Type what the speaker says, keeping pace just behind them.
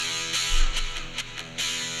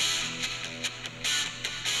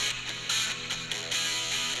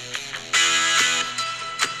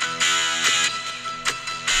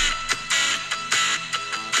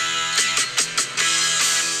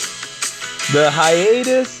The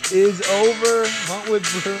hiatus is over. Hunt with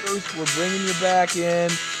Bruce. We're bringing you back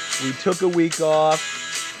in. We took a week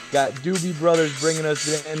off. Got Doobie Brothers bringing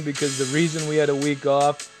us in because the reason we had a week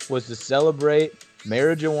off was to celebrate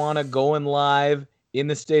marijuana going live in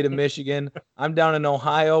the state of Michigan. I'm down in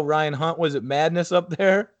Ohio. Ryan Hunt, was it madness up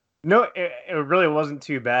there? No, it really wasn't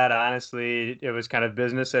too bad, honestly. It was kind of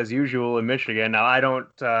business as usual in Michigan. Now, I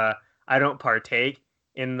don't partake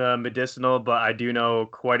in the medicinal, but I do know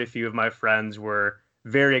quite a few of my friends were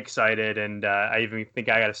very excited, and I even think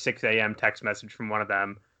I got a 6 a.m. text message from one of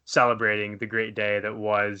them celebrating the great day that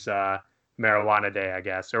was Marijuana Day, I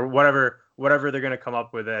guess, or whatever they're going to come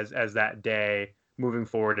up with as that day moving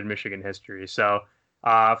forward in Michigan history. So.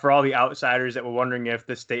 For all the outsiders that were wondering if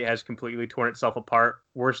the state has completely torn itself apart,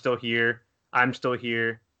 we're still here. I'm still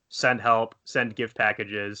here. Send help, send gift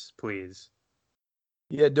packages, please.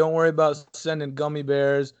 Yeah, don't worry about sending gummy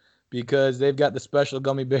bears because they've got the special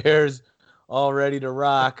gummy bears all ready to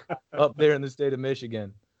rock up there in the state of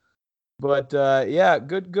Michigan. But yeah,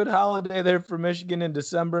 good holiday there for Michigan in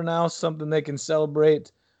December now. Something they can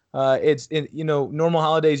celebrate. Normal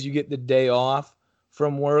holidays you get the day off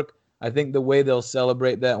from work. I think the way they'll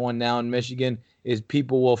celebrate that one now in Michigan is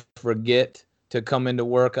people will forget to come into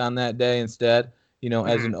work on that day instead. As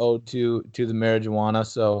Mhm. an ode to the marijuana.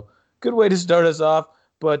 So good way to start us off.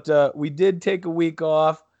 But we did take a week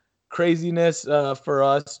off. Craziness for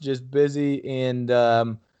us, just busy and.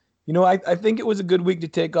 I think it was a good week to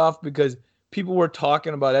take off because people were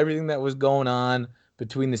talking about everything that was going on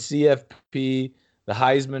between the CFP, the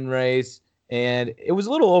Heisman race, and it was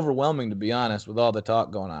a little overwhelming, to be honest, with all the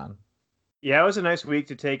talk going on. Yeah, it was a nice week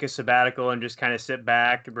to take a sabbatical and just kind of sit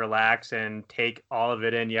back, relax, and take all of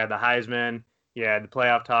it in. You had the Heisman, you had the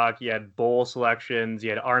playoff talk, you had bowl selections, you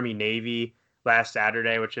had Army Navy last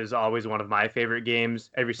Saturday, which is always one of my favorite games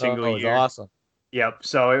every single Oh, it was year. awesome. Yep.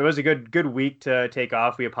 So it was a good week to take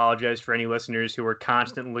off. We apologize for any listeners who were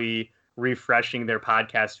constantly refreshing their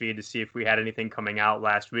podcast feed to see if we had anything coming out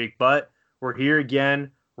last week. But we're here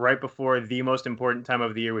again right before the most important time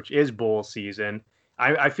of the year, which is bowl season.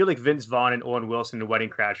 I feel like Vince Vaughn and Owen Wilson in Wedding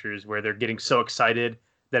Crashers, where they're getting so excited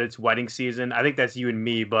that it's wedding season. I think that's you and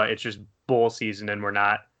me, but it's just bowl season and we're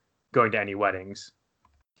not going to any weddings.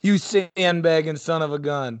 You sandbagging son of a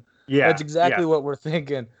gun. That's Yeah, yeah. exactly what we're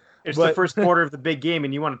thinking. It's the But first quarter of the big game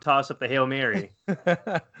and you want to toss up the Hail Mary.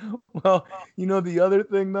 well, the other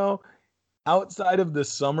thing though, outside of the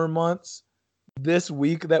summer months, this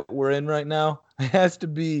week that we're in right now has to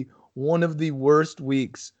be one of the worst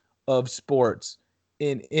weeks of sports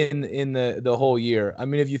in the whole year. I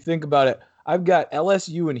mean, if you think about it, I've got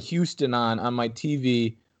LSU and Houston on my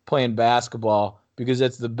TV playing basketball because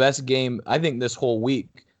that's the best game I think this whole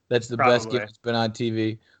week. That's the best game Probably. that's been on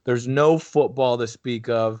TV. There's no football to speak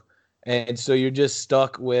of. And so you're just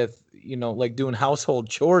stuck with, like doing household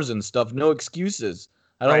chores and stuff. No excuses.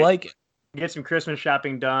 I don't Right. like it. Get some Christmas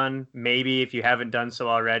shopping done. Maybe if you haven't done so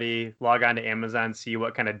already, log on to Amazon, see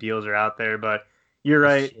what kind of deals are out there. But you're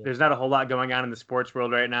right. Shit. There's not a whole lot going on in the sports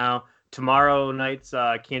world right now. Tomorrow night's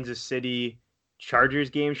Kansas City Chargers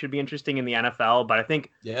game should be interesting in the NFL. But I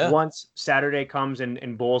think Yeah. once Saturday comes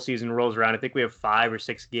and bowl season rolls around, I think we have 5 or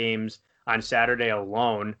 6 games on Saturday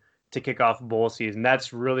alone to kick off bowl season.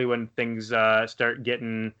 That's really when things start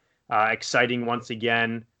getting exciting once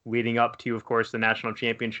again, leading up to, of course, the national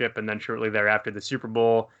championship, and then shortly thereafter the Super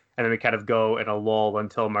Bowl, and then we kind of go in a lull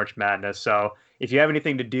until March Madness. So if you have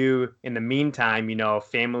anything to do in the meantime,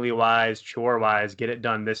 family wise, chore wise, get it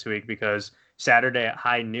done this week because Saturday at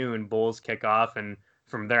high noon, Bulls kick off, and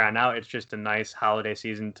from there on out, it's just a nice holiday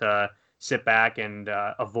season to sit back and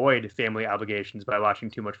avoid family obligations by watching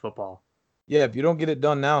too much football. Yeah, if you don't get it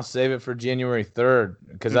done now, save it for January 3rd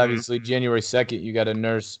because Hmm. obviously January 2nd you got to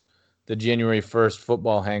nurse the January 1st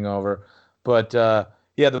football hangover. But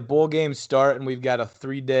yeah, the bowl games start and we've got a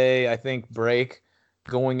 3 day, I think, break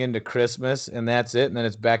going into Christmas and that's it. And then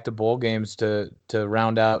it's back to bowl games to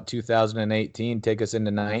round out 2018, take us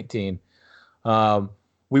into 19. Um,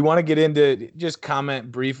 we want to get into just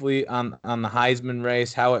comment briefly on the Heisman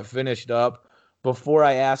race, how it finished up. Before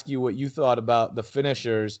I ask you what you thought about the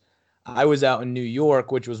finishers, I was out in New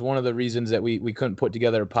York, which was one of the reasons that we couldn't put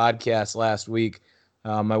together a podcast last week.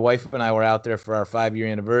 My wife and I were out there for our 5 year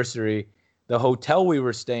anniversary. The hotel we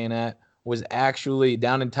were staying at was actually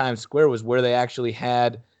down in Times Square, was where they actually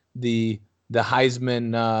had the the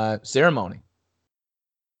Heisman ceremony.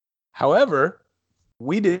 However,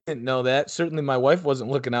 we didn't know that. Certainly, my wife wasn't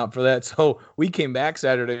looking out for that. So we came back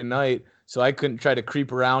Saturday night. So I couldn't try to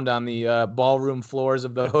creep around on the ballroom floors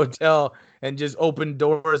of the hotel and just open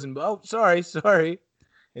doors and sorry,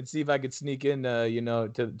 and see if I could sneak in, to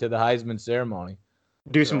the Heisman ceremony.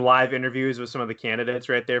 Do some So live interviews with some of the candidates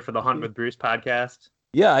right there for the Hunt with Bruce podcast.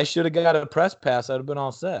 yeah, I should have got a press pass. I'd have been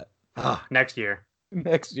all set Oh, next year.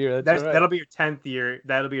 next year. That's right. That'll be your 10th year.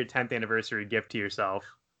 That'll be your 10th anniversary gift to yourself.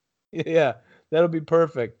 Yeah, that'll be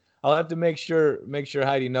perfect. I'll have to make sure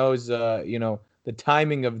Heidi knows, the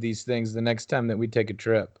timing of these things the next time that we take a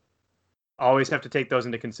trip. Always have to take those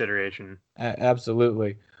into consideration.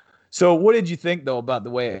 Absolutely. So, what did you think though about the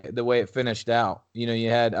way it finished out? You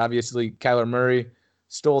had obviously Kyler Murray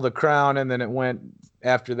stole the crown, and then it went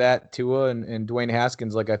after that Tua and Dwayne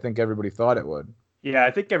Haskins, like I think everybody thought it would. Yeah,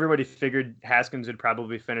 I think everybody figured Haskins would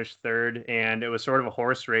probably finish third, and it was sort of a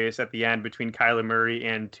horse race at the end between Kyler Murray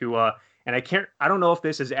and Tua. And I don't know if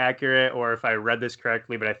this is accurate or if I read this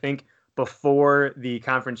correctly, but I think before the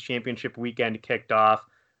conference championship weekend kicked off,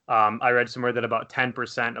 I read somewhere that about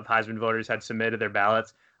 10% of Heisman voters had submitted their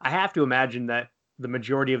ballots. I have to imagine that the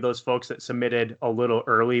majority of those folks that submitted a little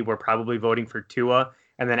early were probably voting for Tua.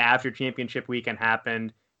 And then after championship weekend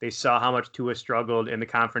happened, they saw how much Tua struggled in the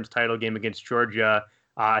conference title game against Georgia.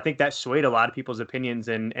 I think that swayed a lot of people's opinions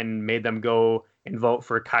and made them go and vote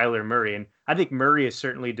for Kyler Murray. And I think Murray is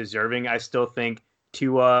certainly deserving. I still think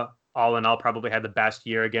Tua, all in all, probably had the best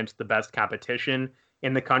year against the best competition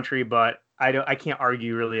in the country. But I can't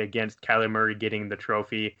argue really against Kyler Murray getting the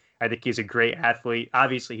trophy. I think he's a great athlete.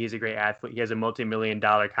 Obviously, he's a great athlete. He has a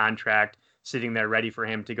multi-million-dollar contract sitting there ready for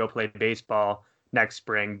him to go play baseball next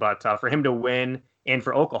spring. But for him to win and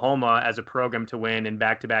for Oklahoma as a program to win in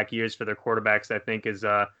back-to-back years for their quarterbacks, I think is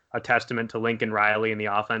a testament to Lincoln Riley and the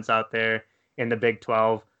offense out there in the Big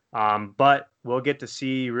 12. But we'll get to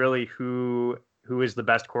see really who is the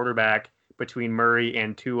best quarterback between Murray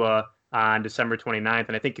and Tua on December 29th.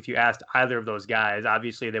 And I think if you asked either of those guys,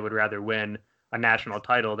 obviously they would rather win a national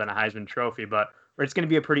title than a Heisman Trophy. But it's going to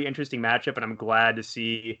be a pretty interesting matchup, and I'm glad to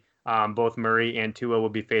see both Murray and Tua will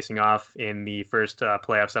be facing off in the first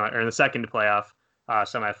playoff or in the second playoff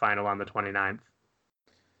semifinal on the 29th.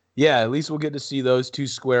 Yeah, at least we'll get to see those two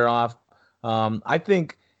square off. I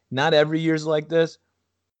think not every year's like this,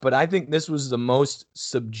 but I think this was the most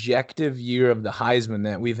subjective year of the Heisman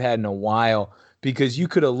that we've had in a while, because you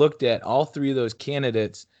could have looked at all three of those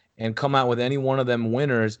candidates and come out with any one of them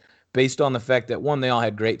winners based on the fact that, one, they all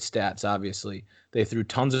had great stats, obviously. They threw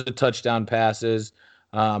tons of touchdown passes.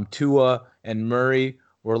 Tua and Murray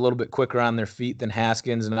were a little bit quicker on their feet than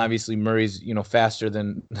Haskins, and obviously Murray's faster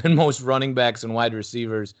than most running backs and wide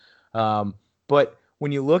receivers. But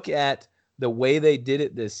when you look at the way they did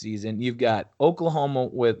it this season, you've got Oklahoma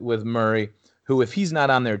with Murray, who, if he's not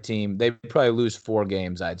on their team, they probably lose 4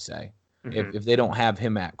 games, I'd say, if they don't have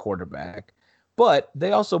him at quarterback. But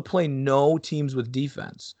they also play no teams with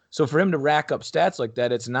defense. So for him to rack up stats like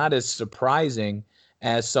that, it's not as surprising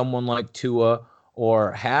as someone like Tua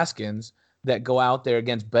or Haskins that go out there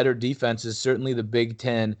against better defenses. Certainly the Big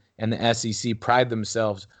Ten and the SEC pride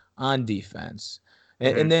themselves on defense.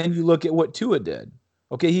 And then you look at what Tua did.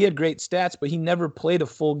 Okay, he had great stats, but he never played a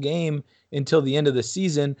full game until the end of the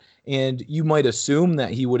season, and you might assume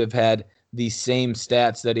that he would have had the same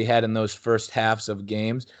stats that he had in those first halves of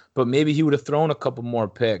games, but maybe he would have thrown a couple more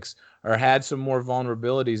picks or had some more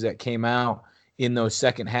vulnerabilities that came out in those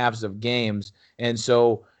second halves of games. And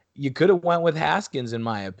so you could have went with Haskins, in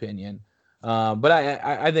my opinion. But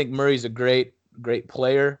I think Murray's a great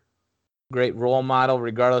player, great role model,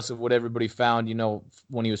 regardless of what everybody found,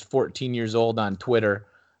 when he was 14 years old on Twitter.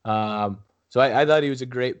 So I thought he was a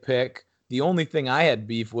great pick. The only thing I had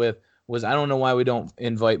beef with was, I don't know why we don't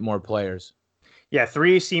invite more players. Yeah,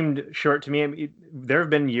 3 seemed short to me. I mean, there have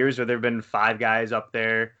been years where there have been 5 guys up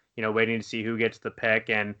there, waiting to see who gets the pick.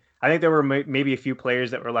 And I think there were maybe a few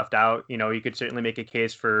players that were left out. You could certainly make a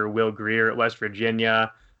case for Will Grier at West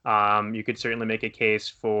Virginia. You could certainly make a case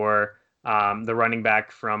for the running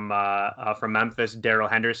back from Memphis, Darrell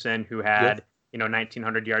Henderson, who had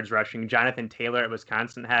 1,900 yards rushing. Jonathan Taylor at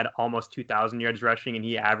Wisconsin had almost 2,000 yards rushing, and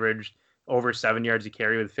he averaged over 7 yards a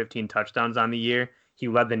carry with 15 touchdowns on the year. He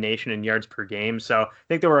led the nation in yards per game. So I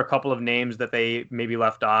think there were a couple of names that they maybe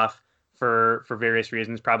left off for various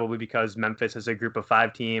reasons, probably because Memphis is a group of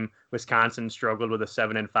 5 team. Wisconsin struggled with a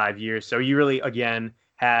 7-5 year. So you really, again,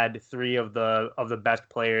 had 3 of the best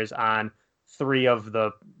players on 3 of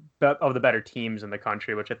the better teams in the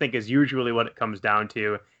country, which I think is usually what it comes down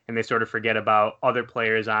to. And they sort of forget about other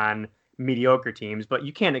players on mediocre teams. But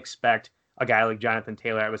you can't expect a guy like Jonathan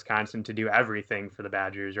Taylor at Wisconsin to do everything for the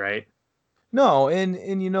Badgers, right? No, and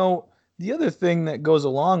the other thing that goes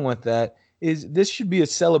along with that is this should be a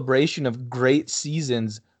celebration of great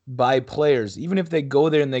seasons by players. Even if they go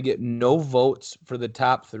there and they get no votes for the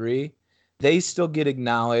top 3, they still get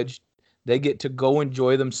acknowledged. They get to go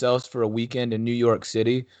enjoy themselves for a weekend in New York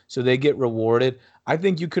City, so they get rewarded. I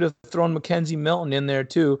think you could have thrown Mackenzie Milton in there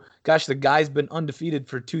too. Gosh, the guy's been undefeated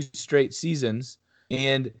for 2 straight seasons.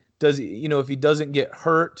 And if he doesn't get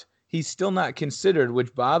hurt, he's still not considered,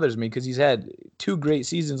 which bothers me because he's had 2 great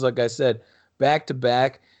seasons, like I said, back to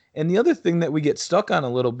back. And the other thing that we get stuck on a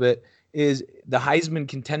little bit is the Heisman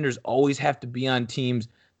contenders always have to be on teams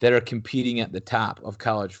that are competing at the top of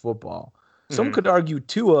college football. Some Hmm. could argue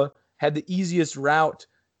Tua had the easiest route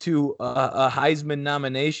to a Heisman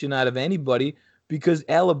nomination out of anybody because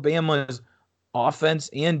Alabama's offense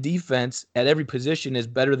and defense at every position is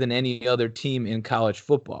better than any other team in college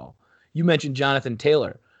football. You mentioned Jonathan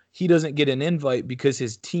Taylor. He doesn't get an invite because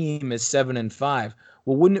his team is 7-5.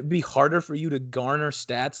 Well, wouldn't it be harder for you to garner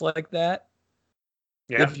stats like that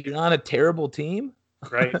Yeah, if you're on a terrible team?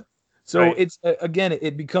 right, So right. it's again,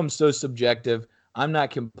 it becomes so subjective. I'm not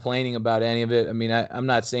complaining about any of it. I mean, I'm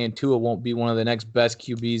not saying Tua won't be one of the next best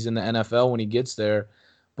QBs in the NFL when he gets there,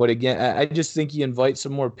 but again, I just think he invites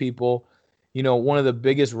some more people. One of the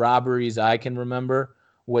biggest robberies I can remember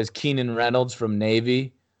was Keenan Reynolds from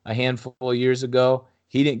Navy a handful of years ago.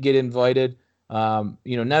 He didn't get invited. Not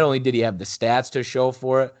only did he have the stats to show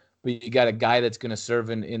for it, but you got a guy that's going to serve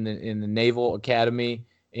in the Naval Academy,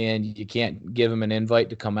 and you can't give him an invite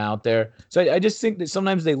to come out there. So I just think that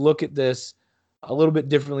sometimes they look at this a little bit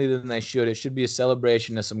differently than they should. It should be a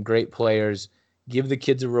celebration of some great players. Give the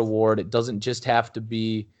kids a reward. It doesn't just have to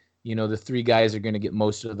be, the 3 guys are going to get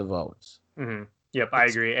most of the votes. Hmm. Yep, I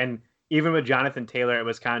It's agree. And even with Jonathan Taylor at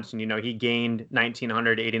Wisconsin, he gained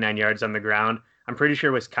 1,989 yards on the ground. I'm pretty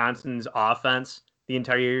sure Wisconsin's offense the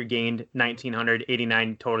entire year gained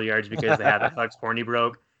 1,989 total yards because they had Alex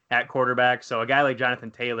Hornibrook at quarterback. So a guy like Jonathan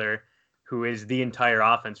Taylor, who is the entire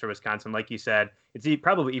offense for Wisconsin, like you said, it's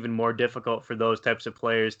probably even more difficult for those types of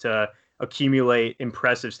players to accumulate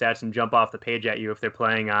impressive stats and jump off the page at you if they're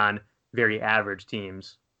playing on very average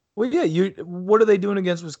teams. Well, yeah. What are they doing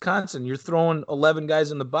against Wisconsin? You're throwing 11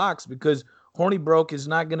 guys in the box because Hornibrook is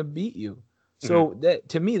not going to beat you. Hmm. So that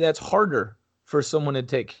to me, that's harder for someone to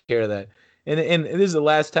take care of that. And this is the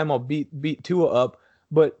last time I'll beat Tua up.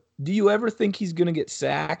 But do you ever think he's going to get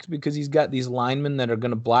sacked because he's got these linemen that are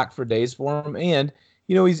going to block for days for him? And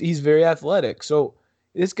he's very athletic. So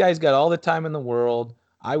this guy's got all the time in the world.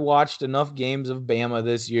 I watched enough games of Bama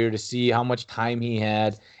this year to see how much time he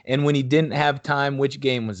had. And when he didn't have time, which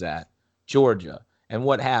game was that? Georgia. And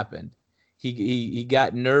what happened? He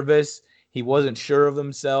got nervous. He wasn't sure of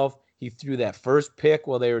himself. He threw that first pick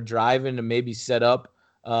while they were driving to maybe set up,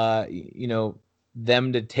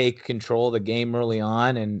 them to take control of the game early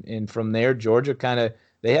on. And from there, Georgia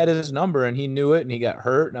they had his number and he knew it and he got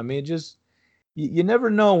hurt. And I mean, you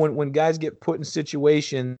never know when guys get put in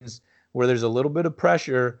situations where there's a little bit of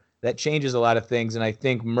pressure that changes a lot of things. And I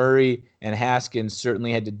think Murray and Haskins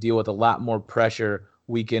certainly had to deal with a lot more pressure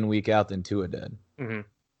week in, week out than Tua did. Hmm.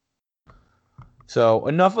 So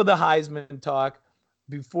enough of the Heisman talk.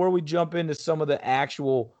 Before we jump into some of the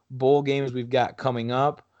actual bowl games we've got coming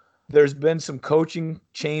up, there's been some coaching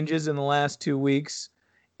changes in the last 2 weeks.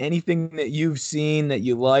 Anything that you've seen that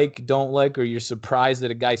you like, don't like, or you're surprised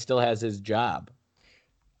that a guy still has his job?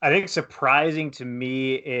 I think surprising to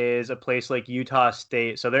me is a place like Utah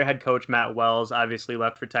State. So their head coach Matt Wells obviously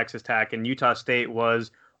left for Texas Tech, and Utah State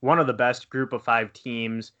was one of the best Group of Five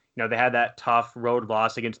teams. They had that tough road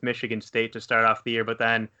loss against Michigan State to start off the year, but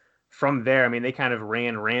then from there, I mean, they kind of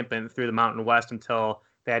ran rampant through the Mountain West until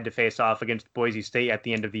they had to face off against Boise State at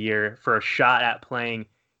the end of the year for a shot at playing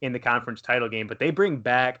in the conference title game. But they bring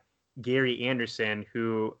back Gary Anderson,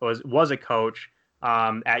 who was a coach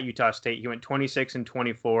at Utah State. He went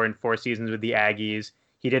 26-24 in 4 seasons with the Aggies.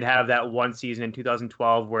 He did have that one season in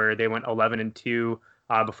 2012 where they went 11-2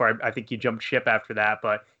 before I think he jumped ship after that.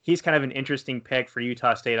 But he's kind of an interesting pick for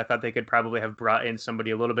Utah State. I thought they could probably have brought in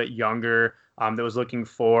somebody a little bit younger that was looking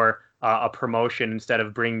for a promotion instead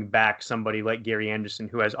of bringing back somebody like Gary Anderson,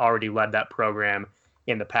 who has already led that program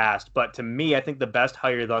in the past. But to me, I think the best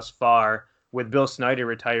hire thus far, with Bill Snyder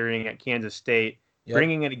retiring at Kansas State, Yep.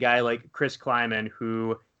 bringing in a guy like Chris Kleiman,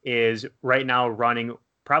 who is right now running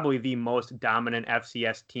probably the most dominant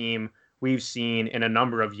FCS team we've seen in a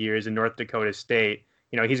number of years in North Dakota State.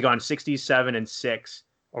 He's gone 67-6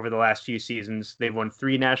 over the last few seasons. They've won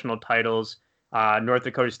 3 national titles. North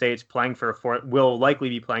Dakota State's playing for will likely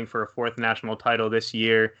be playing for a 4th national title this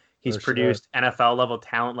year. He's For sure. produced NFL level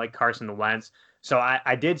talent like Carson Wentz. So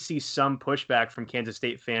I did see some pushback from Kansas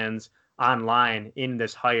State fans online in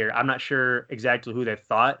this hire. I'm not sure exactly who they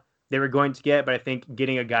thought they were going to get, but I think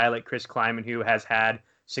getting a guy like Chris Kleiman, who has had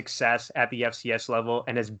success at the FCS level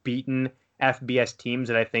and has beaten FBS teams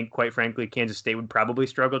that I think, quite frankly, Kansas State would probably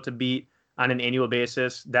struggle to beat on an annual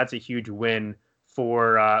basis, that's a huge win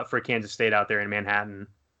for Kansas State out there in Manhattan.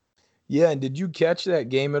 Yeah, and did you catch that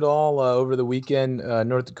game at all over the weekend,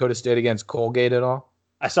 North Dakota State against Colgate at all?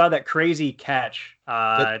 I saw that crazy catch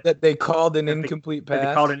That they called an that they incomplete that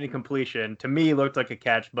they called pass? an incompletion. To me, looked like a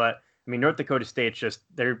catch, but I mean, North Dakota State's just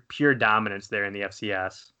they're pure dominance there in the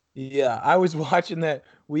FCS. Yeah, I was watching that.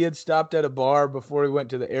 We had stopped at a bar before we went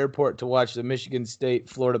to the airport to watch the Michigan State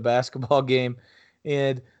Florida basketball game,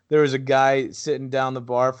 and there was a guy sitting down the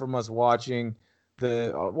bar from us watching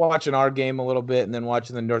our game a little bit and then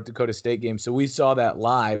watching the North Dakota State game. So we saw that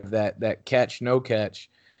live, that catch, no catch,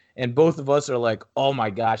 and both of us are like, "Oh my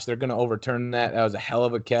gosh, they're going to overturn that. That was a hell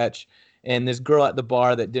of a catch." And this girl at the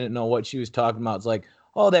bar that didn't know what she was talking about was like,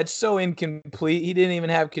 "Oh, that's so incomplete. He didn't even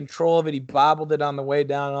have control of it. He bobbled it on the way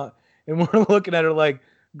down." And we're looking at her like,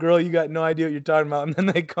 "Girl, you got no idea what you're talking about." And then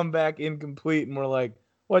they come back incomplete, and we're like,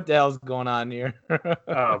 "What the hell's going on here?"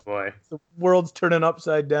 Oh boy. The world's turning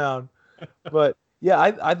upside down. But yeah,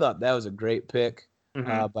 I thought that was a great pick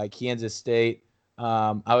Hmm. by Kansas State.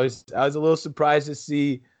 I was a little surprised to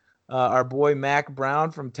see our boy Mac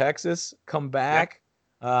Brown from Texas come Yeah. back.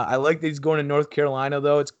 I like that he's going to North Carolina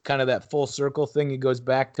though. It's kind of that full circle thing. He goes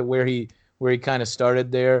back to where he kind of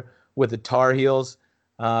started there with the Tar Heels.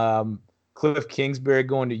 Cliff Kingsbury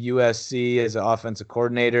going to USC as an offensive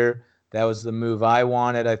coordinator. That was the move I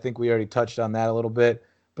wanted. I think we already touched on that a little bit.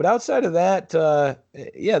 But outside of that,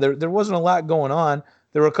 yeah, there wasn't a lot going on.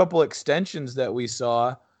 There were a couple extensions that we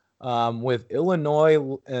saw with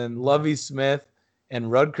Illinois and Lovey Smith and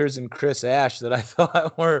Rutgers and Chris Ash that I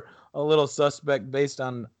thought were a little suspect based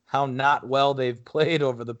on how not well they've played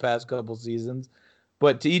over the past couple seasons.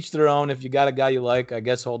 But to each their own. If you got a guy you like, I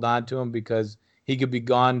guess hold on to him because he could be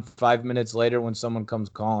gone 5 minutes later when someone comes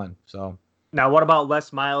calling. So Now, what about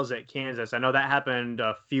Les Miles at Kansas? I know that happened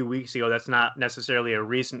a few weeks ago. That's not necessarily a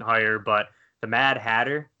recent hire, but the Mad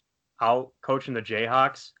Hatter out coaching the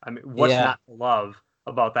Jayhawks. I mean, what's yeah, not to love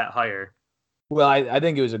about that hire? well, I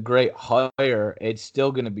think it was a great hire. It's still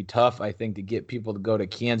going to be tough, I think, to get people to go to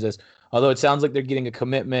Kansas. Although it sounds like they're getting a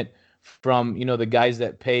commitment from, the guys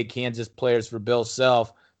that pay Kansas players for Bill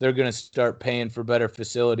Self. They're going to start paying for better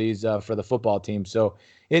facilities for the football team. So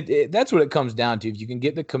that's what it comes down to. If you can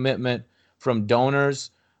get the commitment from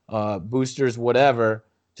donors, boosters, whatever,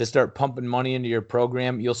 to start pumping money into your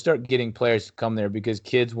program, you'll start getting players to come there because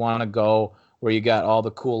kids want to go where you got all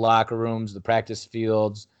the cool locker rooms, the practice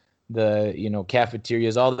fields, the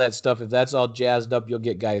cafeterias, all that stuff. If that's all jazzed up, you'll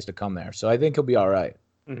get guys to come there. So I think he'll be all right.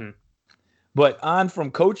 Hmm. But on from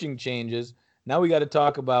coaching changes, now we got to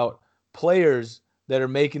talk about players that are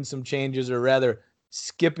making some changes, or rather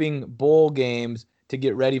skipping bowl games to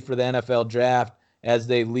get ready for the NFL draft as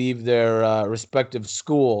they leave their respective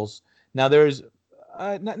schools. Now there's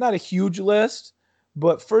not a huge list,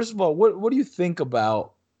 but first of all, what do you think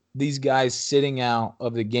about these guys sitting out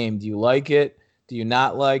of the game? Do you like it? Do you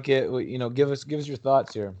not like it? Give us your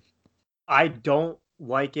thoughts here. I don't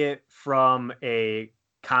like it from a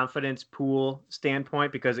confidence pool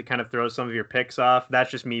standpoint because it kind of throws some of your picks off.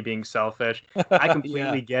 That's just me being selfish. I Yeah.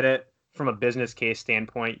 completely get it from a business case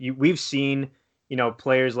standpoint. We've seen,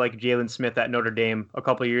 players like Jalen Smith at Notre Dame a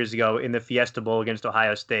couple of years ago in the Fiesta Bowl against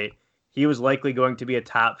Ohio State. He was likely going to be a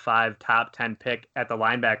top 5, top 10 pick at the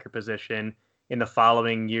linebacker position in the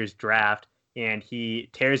following year's draft. And he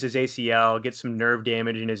tears his ACL, gets some nerve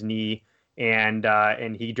damage in his knee, and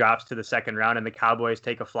he drops to the second round, and the Cowboys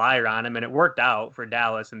take a flyer on him, and it worked out for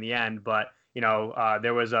Dallas in the end. But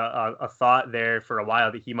there was a thought there for a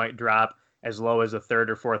while that he might drop as low as a third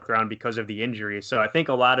or fourth round because of the injury. So I think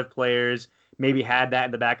a lot of players maybe had that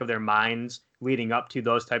in the back of their minds leading up to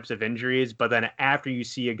those types of injuries. But then after you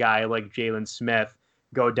see a guy like Jalen Smith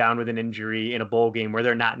go down with an injury in a bowl game where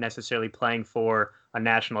they're not necessarily playing for a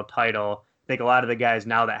national title, I think a lot of the guys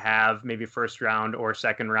now that have maybe first round or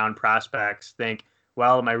second round prospects think,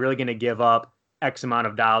 well, am I really going to give up X amount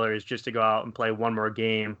of dollars just to go out and play one more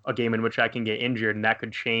game, a game in which I can get injured, and that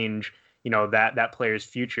could change, that player's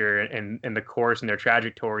future and the course and their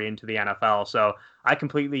trajectory into the NFL. So I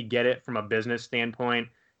completely get it from a business standpoint.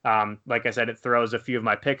 Like I said, it throws a few of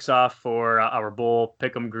my picks off for our bowl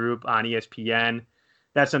pick'em group on ESPN.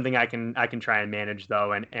 That's something I can try and manage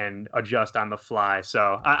though, and adjust on the fly.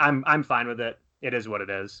 So I'm fine with it. It is what it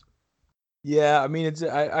is. Yeah, I mean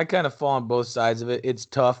I kind of fall on both sides of it. It's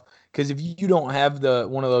tough because if you don't have the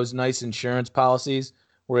one of those nice insurance policies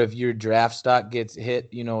where if your draft stock gets hit,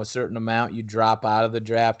 a certain amount, you drop out of the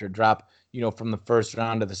draft or drop, from the first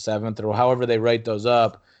round to the seventh or however they write those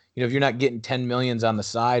up. If you're not getting 10 millions on the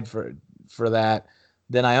side for that,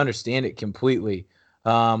 then I understand it completely.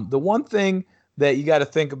 The one thing that you got to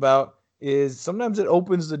think about is sometimes it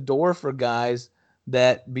opens the door for guys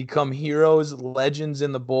that become heroes, legends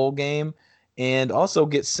in the bowl game, and also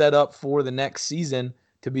get set up for the next season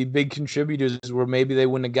to be big contributors where maybe they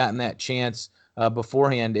wouldn't have gotten that chance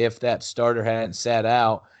beforehand if that starter hadn't sat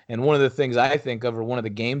out. And one of the things I think of, or one of the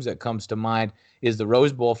games that comes to mind, is the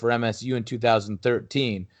Rose Bowl for MSU in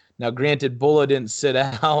 2013. Now, granted, Bulla didn't sit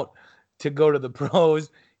out to go to the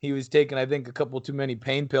pros. He was taking, I think, a couple too many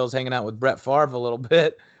pain pills hanging out with Brett Favre a little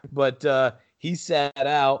bit, but he sat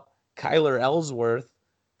out. Kyler Ellsworth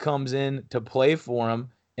comes in to play for him,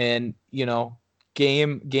 and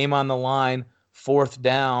game on the line, fourth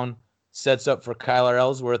down, sets up for Kyler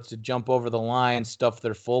Ellsworth to jump over the line, stuff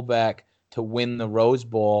their fullback to win the Rose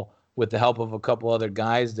Bowl with the help of a couple other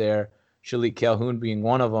guys there, Shalik Calhoun being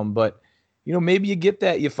one of them. But maybe you get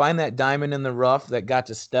that, you find that diamond in the rough that got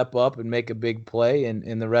to step up and make a big play,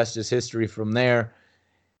 and the rest is history from there.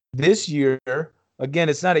 This year, again,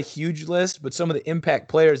 it's not a huge list, but some of the impact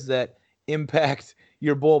players that impact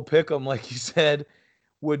your bowl pick'em, like you said,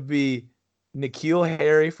 would be N'Keal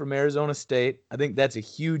Harry from Arizona State. I think that's a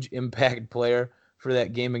huge impact player for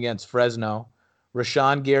that game against Fresno.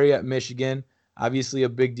 Rashawn Gary at Michigan, obviously a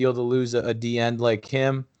big deal to lose a D end like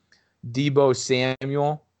him. Deebo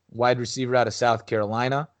Samuel, wide receiver out of South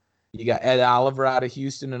Carolina. You got Ed Oliver out of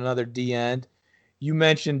Houston, another D end. You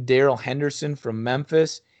mentioned Darrell Henderson from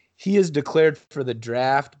Memphis. He is declared for the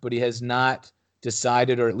draft, but he has not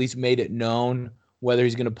decided, or at least made it known, whether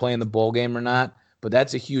he's going to play in the bowl game or not. But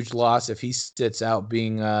that's a huge loss if he sits out,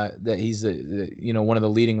 being that he's one of the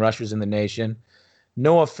leading rushers in the nation.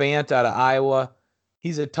 Noah Fant out of Iowa.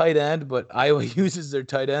 He's a tight end, but Iowa uses their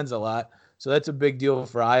tight ends a lot. So that's a big deal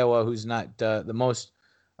for Iowa, who's not the most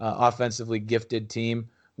offensively gifted team.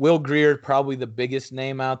 Will Grier, probably the biggest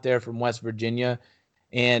name out there from West Virginia,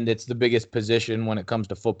 and it's the biggest position when it comes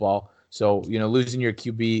to football. So, losing your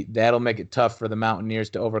QB, that'll make it tough for the Mountaineers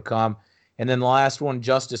to overcome. And then the last one,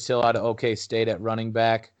 Justice Hill out of OK State at running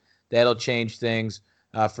back. That'll change things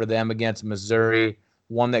for them against Missouri,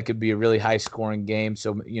 one that could be a really high-scoring game.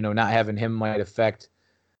 So, not having him might affect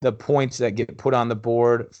the points that get put on the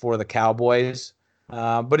board for the Cowboys.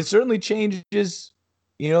 But it certainly changes,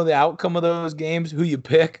 the outcome of those games, who you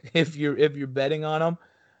pick if you're betting on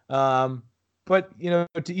them. But,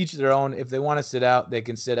 to each their own. If they want to sit out, they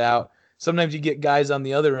can sit out. Sometimes you get guys on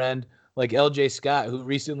the other end, like L.J. Scott, who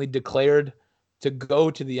recently declared to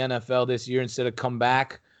go to the NFL this year instead of come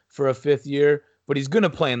back for a fifth year, but he's going to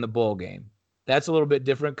play in the bowl game. That's a little bit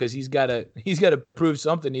different because he's got to prove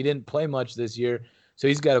something. He didn't play much this year, so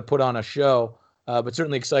he's got to put on a show. But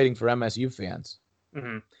certainly exciting for MSU fans.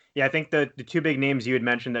 Mm-hmm. Yeah, I think the two big names you had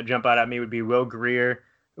mentioned that jump out at me would be Will Grier.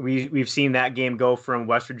 We've seen that game go from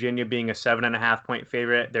West Virginia being a 7.5-point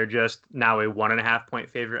favorite. They're just now a 1.5-point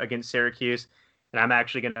favorite against Syracuse. And I'm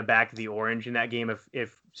actually going to back the orange in that game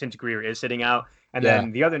if since Grier is sitting out. And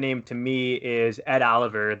then the other name to me is Ed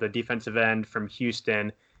Oliver, the defensive end from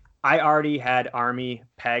Houston. I already had Army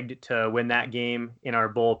pegged to win that game in our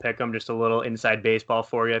bowl pick'em. Just a little inside baseball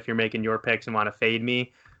for you if you're making your picks and want to fade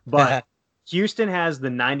me. But Houston has the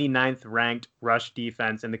 99th ranked rush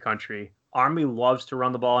defense in the country. Army loves to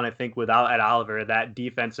run the ball, and I think without Ed Oliver, that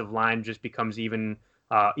defensive line just becomes even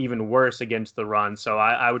worse against the run. So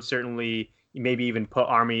I would certainly maybe even put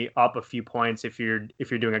Army up a few points if you're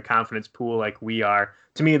doing a confidence pool like we are.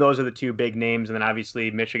 To me, those are the two big names, and then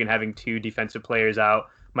obviously Michigan having two defensive players out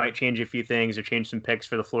might change a few things or change some picks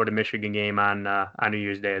for the Florida-Michigan game on New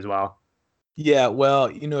Year's Day as well. Yeah, well,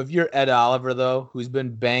 if you're Ed Oliver, though, who's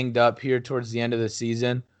been banged up here towards the end of the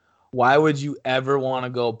season, why would you ever want to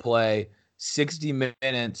go play 60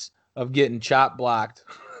 minutes of getting chop blocked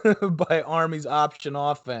by Army's option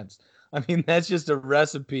offense? I mean, that's just a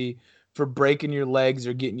recipe for breaking your legs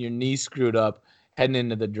or getting your knee screwed up heading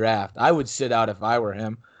into the draft. I would sit out if I were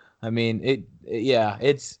him. I mean,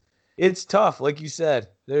 it's tough. Like you said,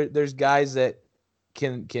 there's guys that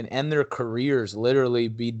can end their careers, literally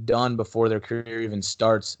be done before their career even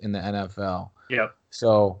starts in the NFL. Yep.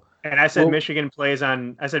 So, and I said Michigan plays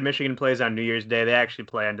on New Year's Day. They actually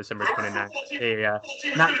play on December 29th.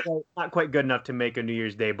 They not quite good enough to make a New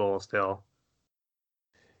Year's Day bowl still.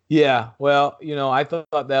 Yeah, well, I thought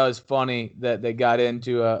that was funny that they got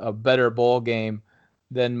into a better bowl game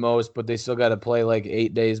than most, but they still got to play like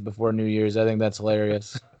 8 days before New Year's. I think that's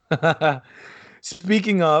hilarious.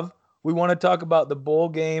 Speaking of, we want to talk about the bowl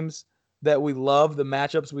games that we love, the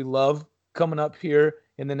matchups we love coming up here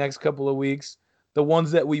in the next couple of weeks. The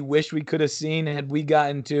ones that we wish we could have seen had we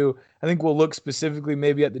gotten to. I think we'll look specifically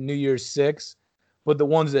maybe at the New Year's Six, but the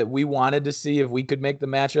ones that we wanted to see if we could make the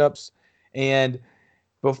matchups. And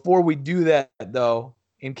before we do that, though,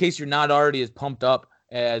 in case you're not already as pumped up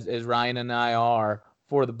as Ryan and I are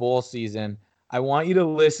for the bowl season, I want you to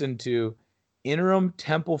listen to interim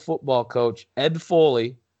Temple football coach Ed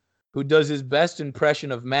Foley, who does his best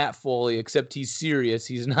impression of Matt Foley, except he's serious.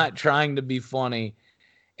 He's not trying to be funny,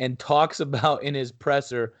 and talks about in his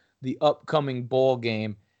presser the upcoming bowl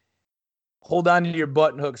game. Hold on to your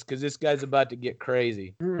button hooks because this guy's about to get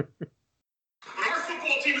crazy. But our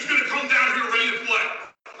football team is going to come down here ready to play.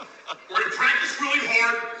 We're going to practice really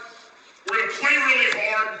hard. We're going to play really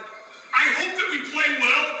hard. I hope that we play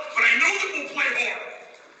well, but I know that we'll play hard.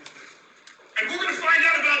 And we're going to find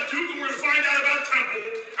out about Duke, and we're going to find out about Temple,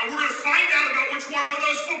 and we're going to find out about which one of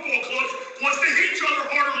those football clubs wants to hit each other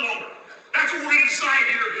harder or longer. That's what we're going to decide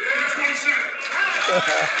here on the 27th.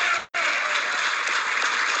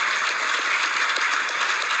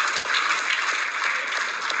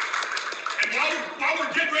 While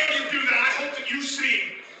we're getting ready to do that, I hope that you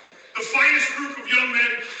see the finest group of young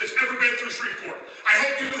men that's ever been through Shreveport. I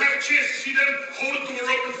hope you have a chance to see them hold a door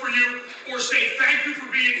open for you, or say thank you for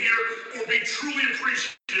being here, or be truly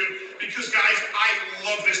appreciative, because guys, I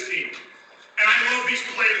love this team. And I love these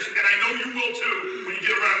players, and I know you will too when you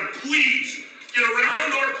get around them. Please get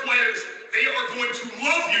around our players. They are going to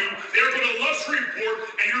love you. They are going to love Shreveport,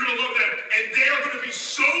 and you're going to love them. And they are going to be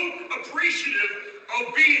so appreciative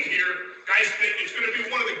of being here. Guys, it's going to be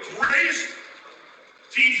one of the greatest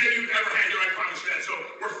teams that you've ever had here, I promise you that. So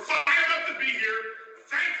we're fired up to be here.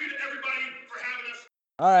 Thank you to everybody for having us.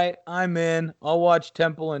 All right, I'm in. I'll watch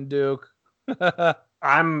Temple and Duke.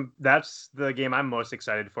 That's the game I'm most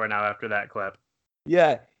excited for now after that clip.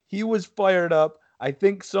 Yeah, he was fired up. I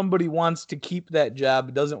think somebody wants to keep that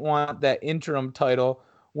job, doesn't want that interim title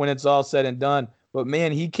when it's all said and done. But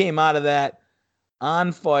man, he came out of that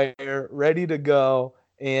on fire, ready to go.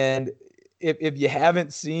 And if you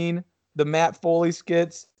haven't seen the Matt Foley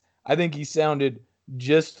skits, I think he sounded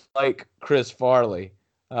just like Chris Farley.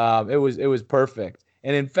 It was perfect.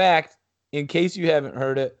 And in fact, in case you haven't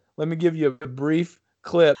heard it, let me give you a brief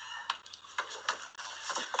clip.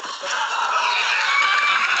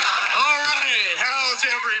 All right, how's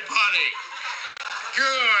everybody?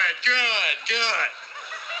 Good.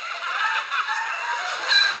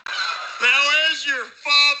 Now, as your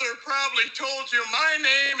father probably told you, my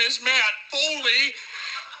name is Matt Foley,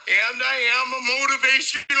 and I am a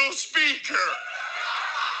motivational speaker.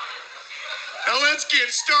 Now, let's get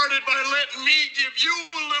started by letting me give you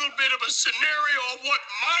a little bit of a scenario of what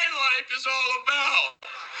my life is all about.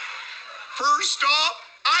 First off,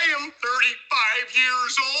 I am 35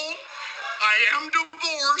 years old, I am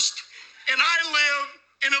divorced, and I live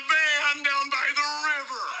in a van down by the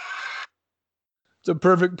river. It's a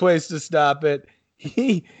perfect place to stop it.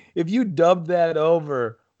 If you dub that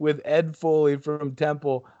over with Ed Foley from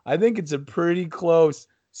Temple, I think it's a pretty close,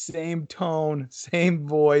 same tone, same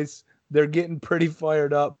voice. They're getting pretty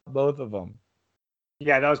fired up, both of them.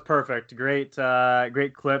 Yeah, that was perfect. Great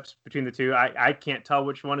clips between the two. I can't tell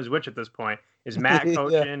which one is which at this point. Is Matt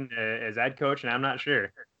coaching? Yeah. Is Ed coaching? I'm not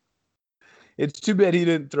sure. It's too bad he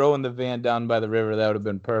didn't throw in the van down by the river. That would have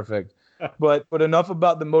been perfect. But enough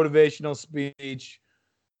about the motivational speech.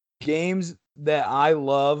 Games that I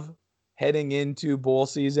love heading into bowl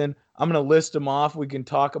season, I'm going to list them off. We can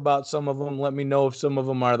talk about some of them. Let me know if some of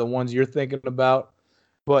them are the ones you're thinking about.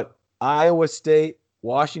 But Iowa State,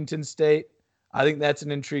 Washington State, I think that's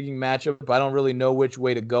an intriguing matchup. I don't really know which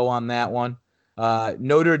way to go on that one.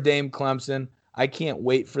 Notre Dame, Clemson, I can't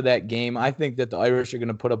wait for that game. I think that the Irish are going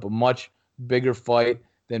to put up a much bigger fight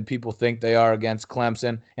than people think they are against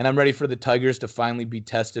Clemson. And I'm ready for the Tigers to finally be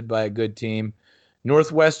tested by a good team.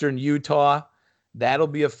 Northwestern, Utah, that'll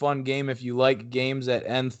be a fun game if you like games that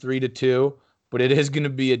end 3-2. But it is going to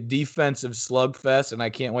be a defensive slugfest, and I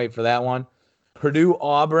can't wait for that one. Purdue,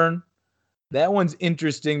 Auburn, that one's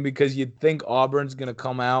interesting because you'd think Auburn's going to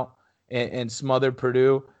come out and smother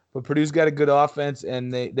Purdue. But Purdue's got a good offense,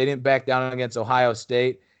 and they didn't back down against Ohio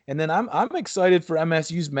State. And then I'm excited for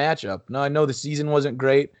MSU's matchup. Now, I know the season wasn't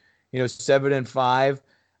great, 7-5,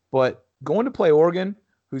 but going to play Oregon,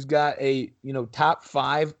 who's got a top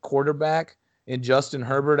 5 quarterback in Justin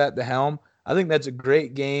Herbert at the helm, I think that's a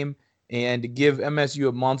great game. And to give MSU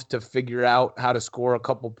a month to figure out how to score a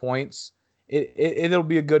couple points, it'll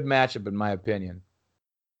be a good matchup in my opinion.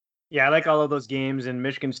 Yeah, I like all of those games. In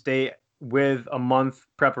Michigan State, with a month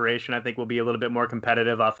preparation, I think will be a little bit more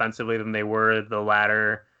competitive offensively than they were the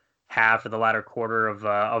latter half or the latter quarter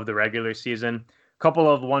of the regular season. A couple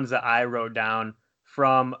of ones that I wrote down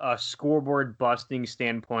from a scoreboard busting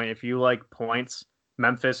standpoint. If you like points,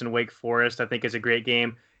 Memphis and Wake Forest, I think is a great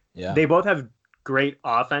game. Yeah. They both have great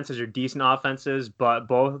offenses or decent offenses, but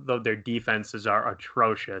both of their defenses are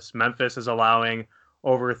atrocious. Memphis is allowing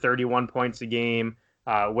over 31 points a game.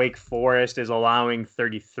 Wake Forest is allowing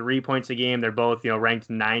 33 points a game. They're both, ranked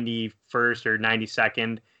 91st or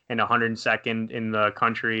 92nd and 102nd in the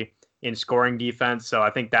country in scoring defense. So I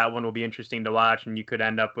think that one will be interesting to watch, and you could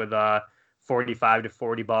end up with a 45 to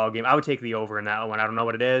 40 ball game. I would take the over in that one. I don't know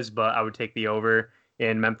what it is, but I would take the over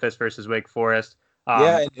in Memphis versus Wake Forest.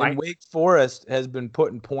 Yeah, and Wake Forest has been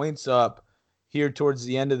putting points up here towards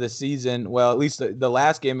the end of the season. Well, at least the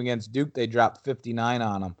last game against Duke, they dropped 59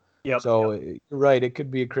 on them. Yep. So you're right, it could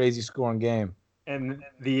be a crazy scoring game. And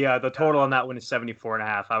the total on that one is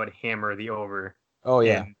 74.5. I would hammer the over. Oh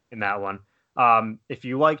yeah, in that one. If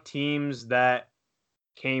you like teams that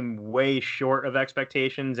came way short of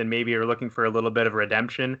expectations and maybe are looking for a little bit of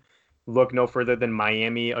redemption, look no further than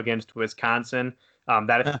Miami against Wisconsin.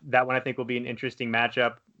 That one I think will be an interesting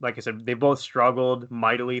matchup. Like I said, they both struggled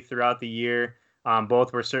mightily throughout the year.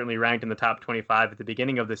 Both were certainly ranked in the top 25 at the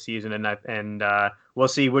beginning of the season, and we'll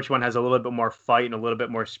see which one has a little bit more fight and a little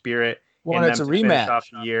bit more spirit. Well, it's a rematch off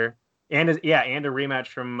the year, and a rematch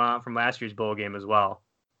from last year's bowl game as well.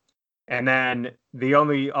 And then the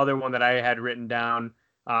only other one that I had written down,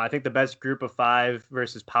 I think the best Group of 5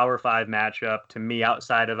 versus Power 5 matchup to me,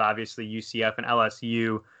 outside of obviously UCF and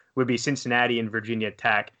LSU, would be Cincinnati and Virginia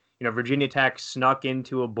Tech. Virginia Tech snuck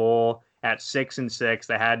into a bowl at 6-6.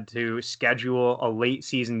 They had to schedule a late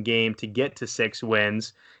season game to get to 6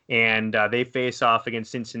 wins, and they face off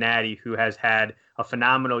against Cincinnati, who has had a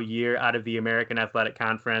phenomenal year out of the American Athletic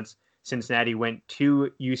Conference. Cincinnati went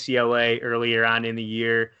to UCLA earlier on in the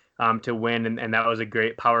year to win, and that was a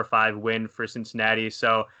great Power 5 win for Cincinnati.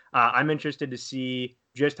 So I'm interested to see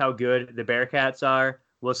just how good the Bearcats are.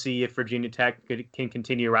 We'll see if Virginia Tech can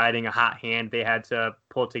continue riding a hot hand. They had to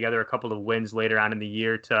pull together a couple of wins later on in the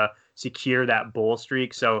year to secure that bowl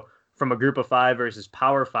streak. So from a Group of 5 versus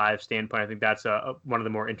Power 5 standpoint, I think that's one of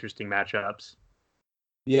the more interesting matchups.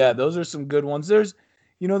 Yeah, those are some good ones. There's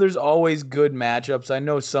always good matchups. I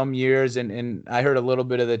know some years, and I heard a little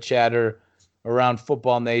bit of the chatter around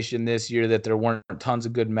Football Nation this year that there weren't tons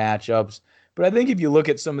of good matchups. But I think if you look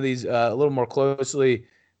at some of these a little more closely,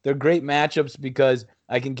 they're great matchups because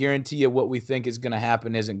I can guarantee you what we think is going to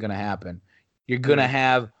happen isn't going to happen. You're going to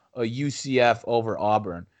have a UCF over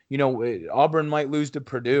Auburn. Auburn might lose to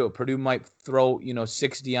Purdue. Purdue might throw,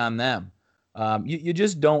 60 on them. You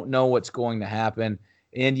just don't know what's going to happen.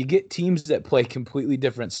 And you get teams that play completely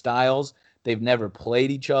different styles. They've never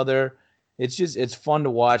played each other. It's fun to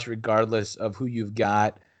watch regardless of who you've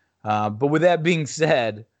got. But with that being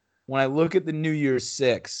said, when I look at the New Year's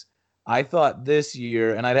Six, I thought this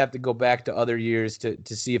year, and I'd have to go back to other years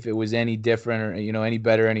to see if it was any different or, any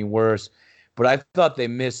better, any worse. But I thought they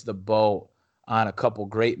missed the boat on a couple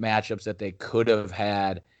great matchups that they could have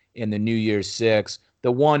had in the New Year's Six.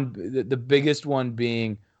 The biggest one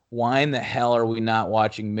being, why in the hell are we not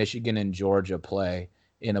watching Michigan and Georgia play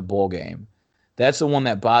in a bowl game? That's the one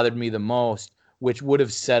that bothered me the most, which would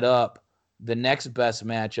have set up the next best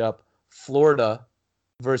matchup, Florida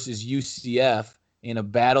versus UCF, in a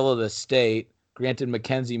battle of the state. Granted,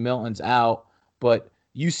 Mackenzie Milton's out, but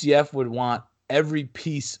UCF would want every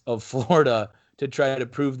piece of Florida to try to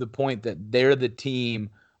prove the point that they're the team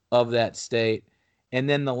of that state. And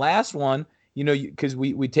then the last one, because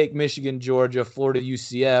we take Michigan, Georgia, Florida,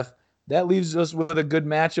 UCF, that leaves us with a good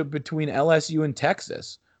matchup between LSU and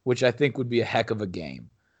Texas, which I think would be a heck of a game.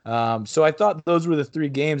 So I thought those were the 3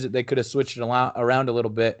 games that they could have switched around a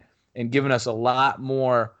little bit and given us a lot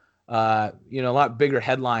more, a lot bigger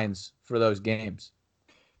headlines for those games.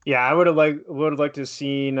 Yeah, I would have liked to have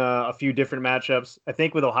seen a few different matchups. I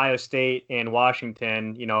think with Ohio State and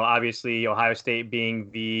Washington, obviously Ohio State being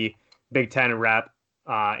the Big Ten rep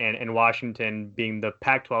and Washington being the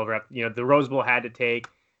Pac-12 rep, the Rose Bowl had to take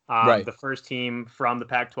the first team from the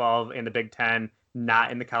Pac-12 and the Big Ten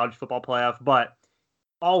not in the college football playoff. But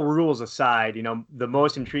all rules aside, the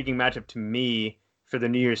most intriguing matchup to me for the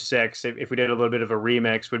New Year's Six, if we did a little bit of a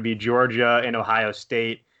remix, would be Georgia and Ohio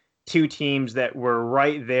State, 2 teams that were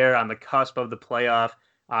right there on the cusp of the playoff,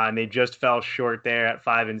 and they just fell short there at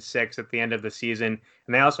 5-6 at the end of the season.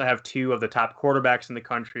 And they also have 2 of the top quarterbacks in the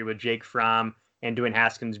country, with Jake Fromm and Dwayne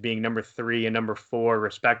Haskins being number 3 and number 4,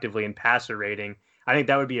 respectively, in passer rating. I think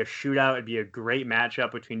that would be a shootout. It'd be a great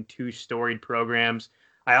matchup between 2 storied programs.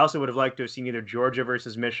 I also would have liked to have seen either Georgia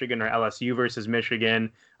versus Michigan or LSU versus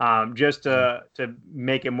Michigan, just to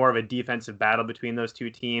make it more of a defensive battle between those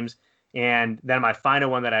 2 teams. And then my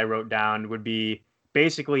final one that I wrote down would be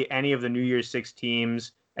basically any of the New Year's Six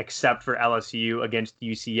teams except for LSU against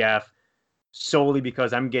UCF, solely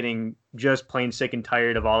because I'm getting just plain sick and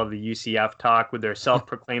tired of all of the UCF talk with their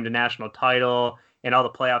self-proclaimed national title and all the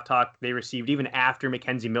playoff talk they received even after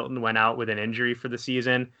Mackenzie Milton went out with an injury for the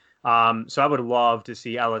season. So I would love to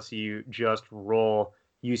see LSU just roll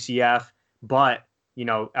UCF, but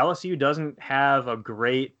LSU doesn't have a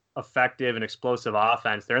great, effective, and explosive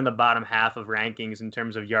offense. They're in the bottom half of rankings in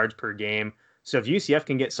terms of yards per game. So if UCF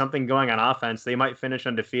can get something going on offense, they might finish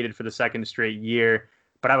undefeated for the second straight year.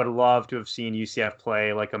 But I would love to have seen UCF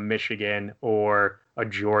play like a Michigan or a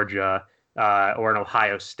Georgia or an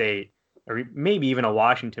Ohio State, or maybe even a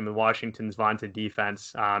Washington with Washington's vaunted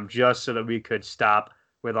defense, just so that we could stop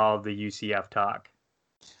with all of the UCF talk.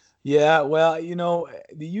 Yeah, well,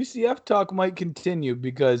 the UCF talk might continue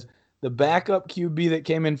because the backup QB that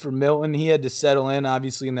came in for Milton, he had to settle in,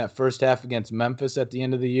 obviously, in that first half against Memphis at the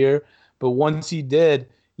end of the year. But once he did,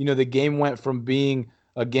 the game went from being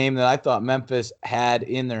a game that I thought Memphis had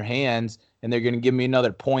in their hands, and they're going to give me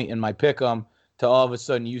another point in my pick 'em, to all of a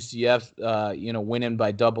sudden UCF, winning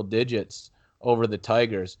by double digits over the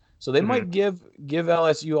Tigers. So they might give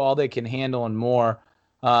LSU all they can handle and more.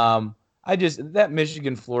 That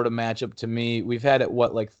Michigan-Florida matchup, to me, we've had it,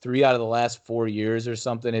 like 3 out of the last 4 years or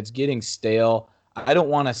something. It's getting stale. I don't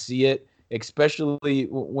want to see it, especially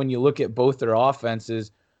when you look at both their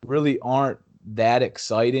offenses, really aren't that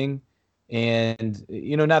exciting. And,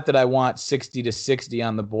 not that I want 60-60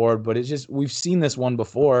 on the board, but it's just, we've seen this one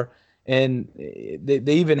before. And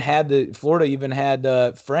Florida even had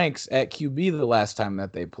Franks at QB the last time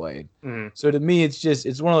that they played. So to me, it's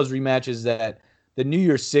one of those rematches that the New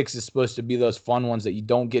Year's Six is supposed to be those fun ones that you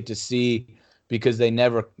don't get to see because they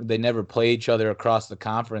never play each other across the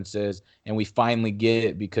conferences, and we finally get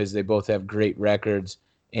it because they both have great records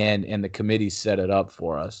and the committee set it up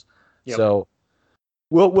for us. Yep. So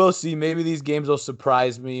we'll see. Maybe these games will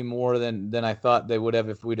surprise me more than I thought they would have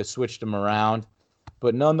if we'd have switched them around.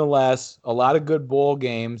 But nonetheless, a lot of good bowl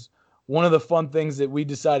games. One of the fun things that we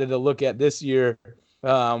decided to look at this year,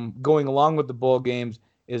 going along with the bowl games,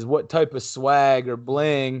 is what type of swag or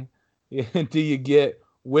bling do you get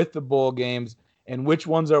with the bowl games, and which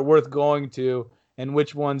ones are worth going to, and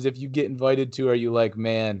which ones, if you get invited to, are you like,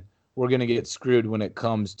 man, we're going to get screwed when it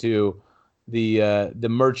comes to the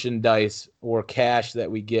merchandise or cash that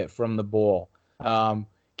we get from the bowl.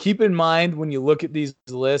 Keep in mind when you look at these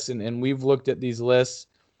lists, and we've looked at these lists,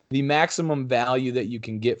 the maximum value that you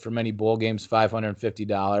can get from any bowl game is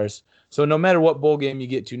 $550. So no matter what bowl game you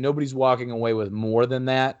get to, nobody's walking away with more than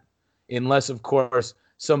that, unless, of course,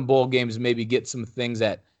 some bowl games maybe get some things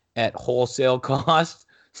at wholesale cost,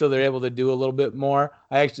 so they're able to do a little bit more.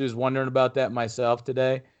 I actually was wondering about that myself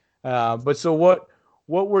today. But so what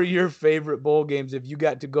were your favorite bowl games if you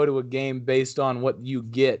got to go to a game based on what you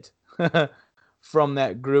get from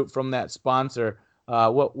that group, from that sponsor?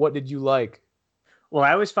 What did you like? Well,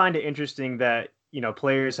 I always find it interesting that,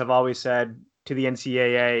 players have always said to the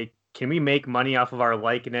NCAA, can we make money off of our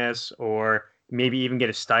likeness or maybe even get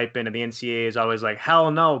a stipend? And the NCAA is always like, hell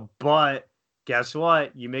no, but guess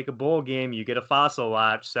what? You make a bowl game, you get a Fossil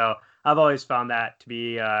watch. So I've always found that to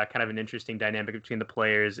be kind of an interesting dynamic between the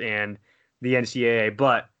players and the NCAA,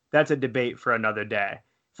 but that's a debate for another day.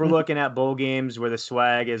 If we're looking at bowl games where the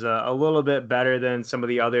swag is a little bit better than some of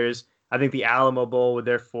the others, I think the Alamo Bowl with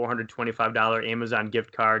their $425 Amazon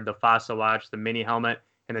gift card, the Fossil watch, the mini helmet,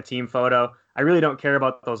 and the team photo. I really don't care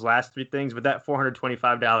about those last three things, but that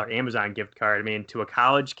 $425 Amazon gift card, I mean, to a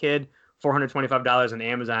college kid, $425 on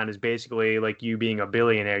Amazon is basically like you being a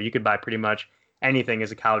billionaire. You could buy pretty much anything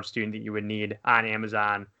as a college student that you would need on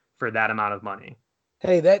Amazon for that amount of money.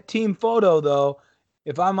 Hey, that team photo, though,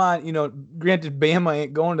 if I'm on, granted Bama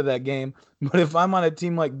ain't going to that game, but if I'm on a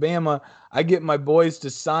team like Bama, I get my boys to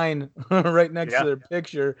sign right next to their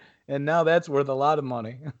picture, and now that's worth a lot of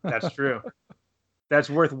money. That's true. That's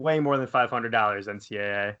worth way more than $500,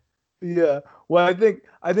 NCAA. Yeah. Well, I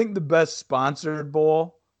think the best sponsored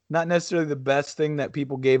bowl, not necessarily the best thing that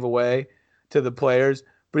people gave away to the players,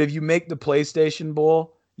 but if you make the PlayStation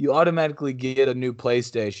Bowl, you automatically get a new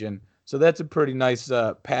PlayStation. So that's a pretty nice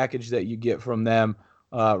package that you get from them,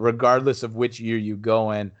 regardless of which year you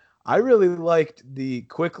go in. I really liked the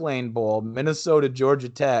Quick Lane Bowl, Minnesota, Georgia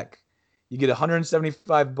Tech. You get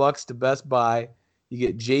 $175 to Best Buy. You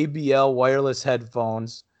get JBL wireless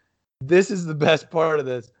headphones. This is the best part of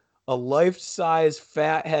this. A life-size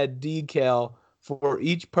fathead decal for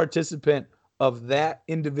each participant of that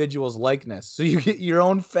individual's likeness. So you get your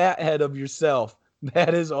own fathead of yourself.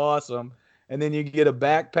 That is awesome. And then you get a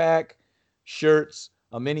backpack, shirts,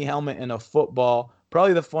 a mini helmet, and a football.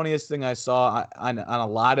 Probably the funniest thing I saw on a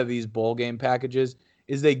lot of these bowl game packages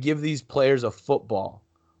is they give these players a football.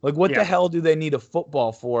 Like, what the Yeah. hell do they need a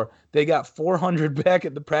football for? They got 400 back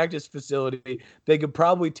at the practice facility. They could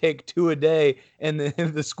probably take 2 a day, and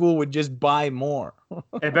the school would just buy more.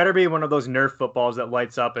 It better be one of those Nerf footballs that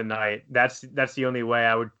lights up at night. That's the only way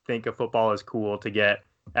I would think a football is cool to get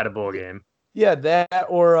at a bowl game. Yeah, that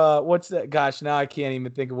or what's that? Gosh, now I can't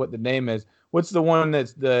even think of what the name is. What's the one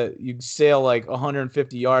that's you sail like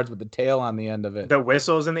 150 yards with the tail on the end of it? The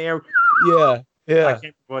whistles in the air. Yeah, I yeah. can't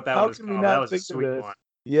remember what that How was can we called. That not was a think of sweet this? one.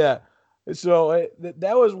 Yeah. So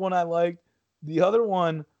that was one I liked. The other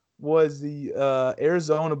one was the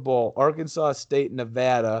Arizona Bowl, Arkansas State,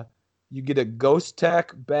 Nevada. You get a Ghost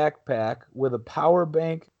Tech backpack with a power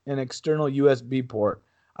bank and external USB port.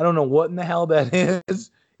 I don't know what in the hell that is. If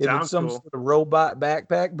it's Sounds some cool. sort of robot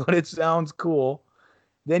backpack, but it sounds cool.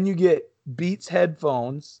 Then you get Beats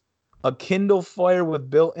headphones, a Kindle Fire with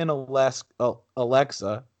built-in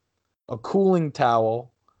Alexa, a cooling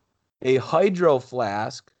towel, a hydro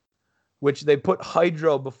flask, which they put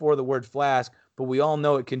hydro before the word flask, but we all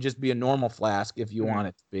know it can just be a normal flask if you want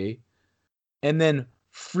it to be. And then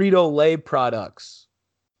Frito-Lay products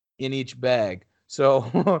in each bag.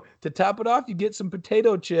 So to top it off, you get some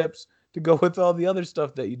potato chips to go with all the other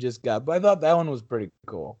stuff that you just got. But I thought that one was pretty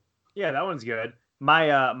cool. Yeah, that one's good.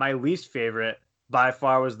 My least favorite by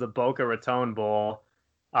far was the Boca Raton Bowl.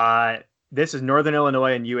 This is Northern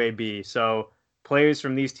Illinois and UAB. So players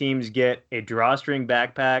from these teams get a drawstring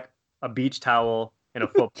backpack, a beach towel, and a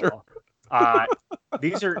football.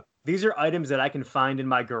 These are items that I can find in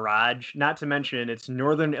my garage. Not to mention it's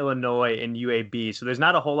Northern Illinois and UAB, so there's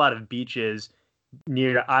not a whole lot of beaches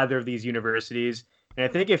near either of these universities. And I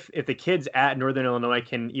think if the kids at Northern Illinois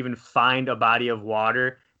can even find a body of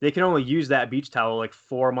water, they can only use that beach towel like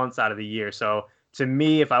 4 months out of the year. So to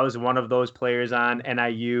me, if I was one of those players on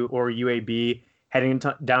NIU or UAB heading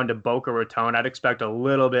down to Boca Raton, I'd expect a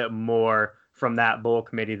little bit more from that bowl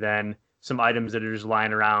committee than some items that are just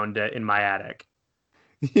lying around in my attic.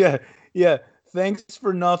 Yeah, yeah. Thanks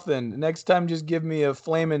for nothing. Next time, just give me a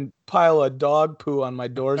flaming pile of dog poo on my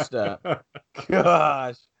doorstep.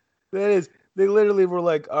 Gosh, that is. They literally were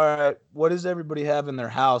like, "All right, what does everybody have in their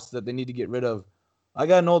house that they need to get rid of?" I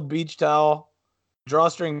got an old beach towel,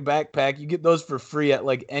 drawstring backpack. You get those for free at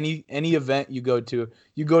like any event you go to.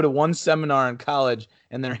 You go to one seminar in college,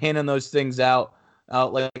 and they're handing those things out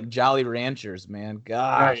like Jolly Ranchers. Man,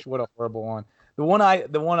 gosh, Right. what a horrible one. The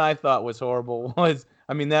one I thought was horrible was,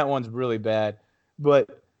 I mean, that one's really bad,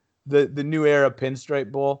 but the New Era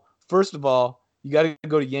Pinstripe Bowl. First of all, you got to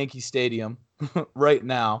go to Yankee Stadium right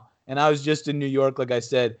now. And I was just in New York, like I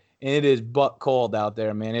said, and it is butt cold out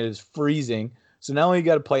there, man. It is freezing. So not only you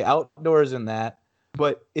got to play outdoors in that,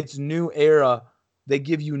 but it's New Era. They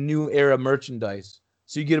give you New Era merchandise.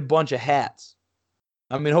 So you get a bunch of hats.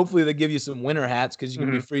 I mean, hopefully they give you some winter hats because you're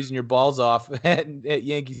going to be freezing your balls off at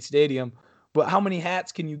Yankee Stadium. But how many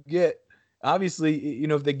hats can you get? Obviously, you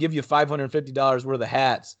know, if they give you $550 worth of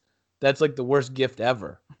hats, that's like the worst gift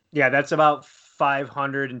ever. Yeah, that's about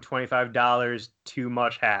 $525 too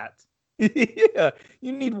much hats. Yeah,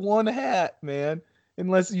 you need one hat, man.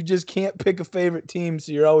 Unless you just can't pick a favorite team,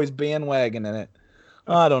 so you're always bandwagoning it.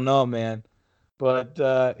 I don't know, man. But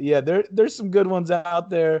yeah, there's some good ones out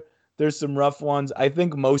there. There's some rough ones. I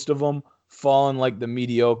think most of them fall in like the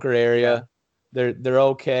mediocre area. They're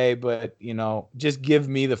okay, but you know, just give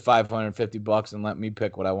me the $550 and let me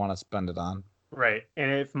pick what I want to spend it on. Right. And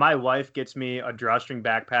if my wife gets me a drawstring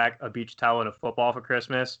backpack, a beach towel, and a football for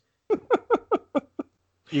Christmas,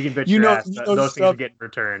 you can bet your ass that those things are getting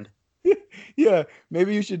returned. Yeah,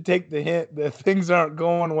 maybe you should take the hint that things aren't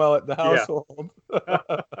going well at the household.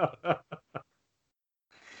 Yeah.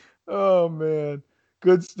 Oh man,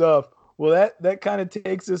 good stuff. Well, that kind of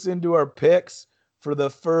takes us into our picks for the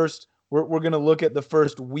first. We're going to look at the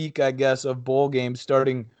first week, I guess, of bowl games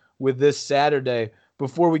starting with this Saturday.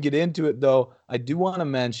 Before we get into it, though, I do want to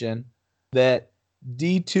mention that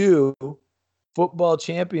D2 football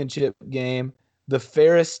championship game, the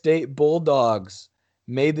Ferris State Bulldogs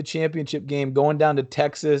made the championship game going down to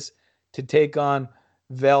Texas to take on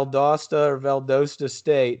Valdosta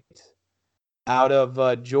State out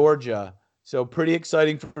of Georgia. So pretty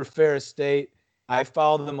exciting for Ferris State. I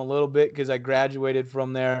followed them a little bit because I graduated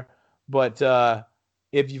from there. But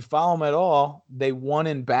if you follow them at all, they won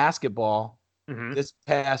in basketball this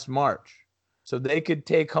past March. So they could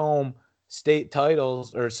take home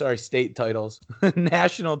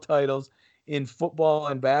national titles in football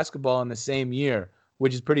and basketball in the same year,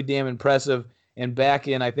 which is pretty damn impressive. And back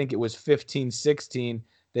in, I think it was 15-16,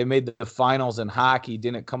 they made the finals in hockey,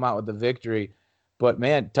 didn't come out with the victory. But,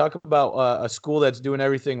 man, talk about a school that's doing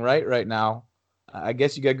everything right now. I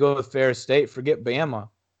guess you got to go with Ferris State. Forget Bama.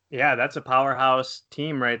 Yeah, that's a powerhouse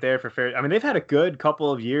team right there for Ferris. I mean, they've had a good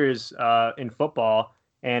couple of years in football,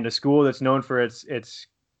 and a school that's known for its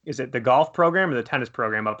is it the golf program or the tennis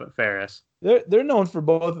program up at Ferris? They're known for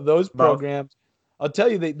both of those Both. programs. I'll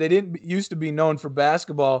tell you, they didn't used to be known for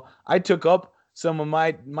basketball. I took up some of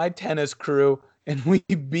my tennis crew, and we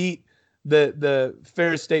beat the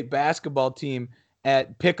Ferris State basketball team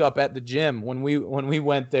at pickup at the gym when we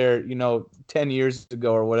went there, 10 years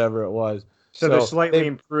ago or whatever it was. So they're So slightly they've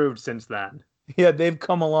improved since then. yeah, they've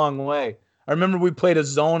come a long way. I remember we played a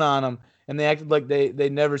zone on them, and they acted like they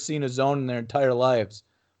never seen a zone in their entire lives.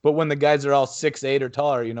 But when the guys are all 6'8" or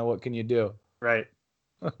taller, what can you do? Right.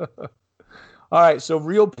 All right, so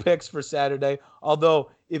real picks for Saturday. Although,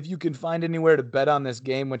 if you can find anywhere to bet on this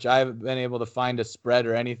game, which I haven't been able to find a spread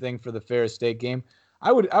or anything for the Ferris State game,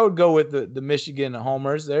 I would go with the Michigan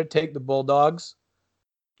homers there. Take the Bulldogs.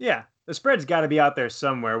 Yeah, the spread's got to be out there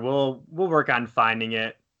somewhere. We'll work on finding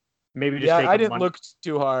it. Maybe just Yeah, take I a didn't look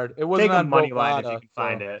too hard. It wasn't take a on money line if you Bovada, can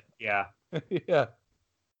find so it. Yeah. yeah.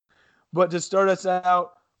 But to start us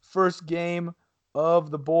out, first game of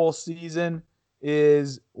the bowl season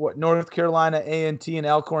is what North Carolina A&T and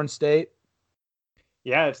Alcorn State.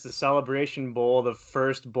 Yeah, it's the Celebration Bowl, the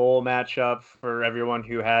first bowl matchup for everyone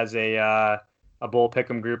who has a bowl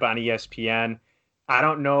pick'em group on ESPN. I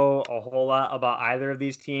don't know a whole lot about either of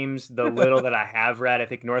these teams. The little that I have read, I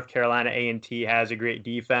think North Carolina A&T has a great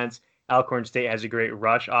defense. Alcorn State has a great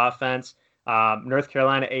rush offense. North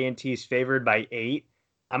Carolina A&T is favored by 8.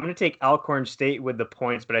 I'm going to take Alcorn State with the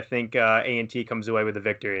points, but I think A&T comes away with the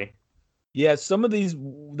victory. Yeah, some of these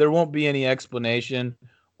there won't be any explanation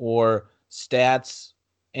or stats,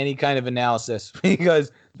 any kind of analysis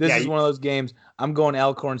because this Yeah, is one of those games. I'm going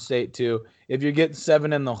Alcorn State too. If you're getting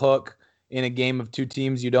 7 in the hook in a game of two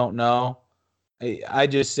teams you don't know, I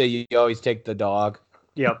just say you always take the dog.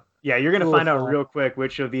 Yep. Yeah, you're going to Rule of find out thumb. real quick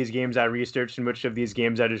which of these games I researched and which of these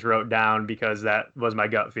games I just wrote down because that was my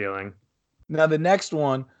gut feeling. Now the next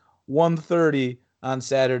one, 1:30 on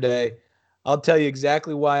Saturday. I'll tell you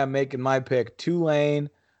exactly why I'm making my pick. Tulane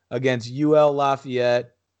against UL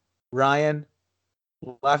Lafayette. Ryan,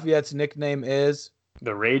 Lafayette's nickname is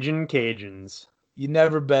The Ragin' Cajuns. you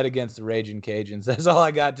never bet against the Raging Cajuns. That's all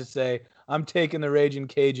I got to say. I'm taking the Raging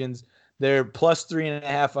Cajuns. They're plus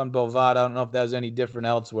 3.5 on Bovada. I don't know if that was any different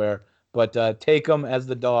elsewhere, but take them as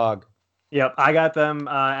the dog. Yep, I got them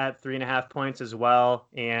at 3.5 points as well.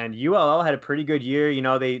 And ULL had a pretty good year.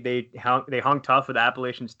 They hung tough with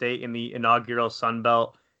Appalachian State in the inaugural Sun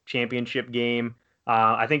Belt championship game.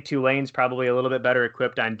 I think Tulane's probably a little bit better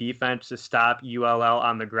equipped on defense to stop ULL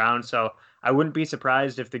on the ground. So I wouldn't be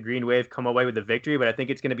surprised if the Green Wave come away with the victory, but I think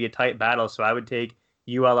it's going to be a tight battle. So I would take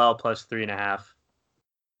ULL plus 3.5.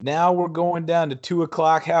 Now we're going down to 2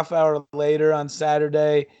 o'clock, half hour later on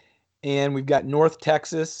Saturday, and we've got North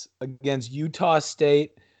Texas against Utah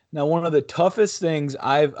State. Now, one of the toughest things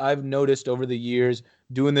I've noticed over the years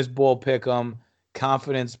doing this bowl pick'em,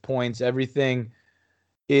 confidence points, everything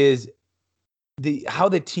is how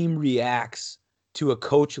the team reacts to a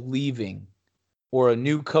coach leaving or a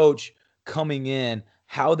new coach coming in,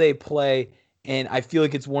 how they play. And I feel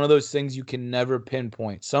like it's one of those things you can never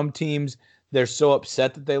pinpoint. Some teams, they're so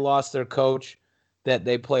upset that they lost their coach that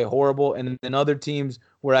they play horrible. And then other teams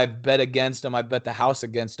where I've bet against them, I bet the house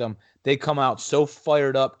against them, they come out so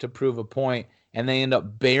fired up to prove a point and they end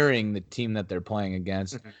up burying the team that they're playing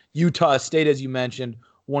against. Mm-hmm. Utah State, as you mentioned,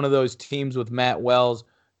 one of those teams with Matt Wells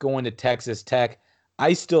going to Texas Tech.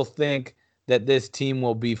 I still think that this team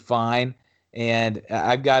will be fine. And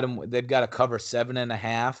I've got them, they've got to cover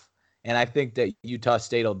 7.5. And I think that Utah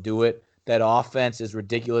State will do it. That offense is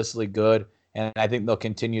ridiculously good. And I think they'll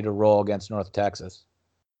continue to roll against North Texas.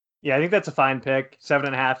 Yeah, I think that's a fine pick.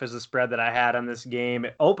 7.5 is the spread that I had on this game.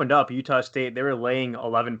 It opened up Utah State. They were laying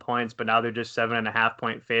 11 points, but now they're just 7.5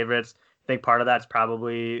 point favorites. I think part of that's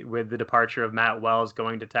probably with the departure of Matt Wells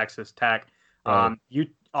going to Texas Tech. Right.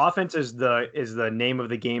 Offense is the name of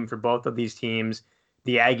the game for both of these teams.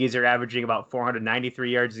 The Aggies are averaging about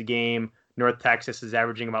 493 yards a game. North Texas is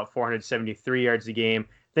averaging about 473 yards a game.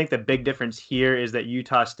 I think the big difference here is that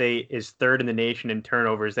Utah State is third in the nation in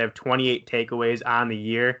turnovers. They have 28 takeaways on the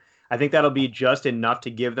year. I think that'll be just enough to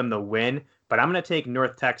give them the win, but I'm going to take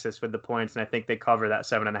North Texas with the points, and I think they cover that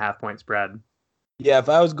 7.5 point spread. Yeah, if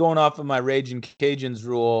I was going off of my Raging Cajuns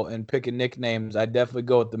rule and picking nicknames, I'd definitely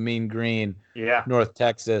go with the Mean Green, Yeah. North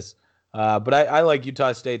Texas. But I like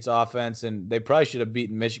Utah State's offense, and they probably should have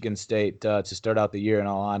beaten Michigan State to start out the year, in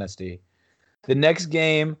all honesty. The next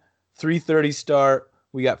game, 3:30 start.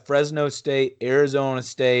 We got Fresno State, Arizona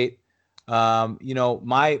State. My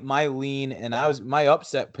lean and my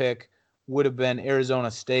upset pick would have been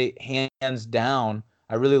Arizona State, hands down.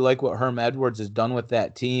 I really like what Herm Edwards has done with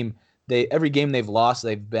that team. Every game they've lost,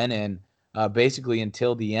 they've been in basically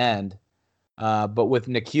until the end. But with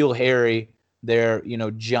N'Keal Harry, their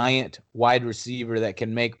giant wide receiver that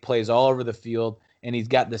can make plays all over the field, and he's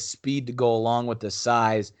got the speed to go along with the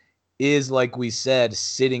size, is, like we said,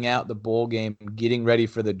 sitting out the bowl game, getting ready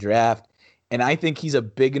for the draft. And I think he's a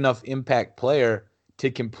big enough impact player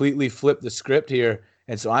to completely flip the script here.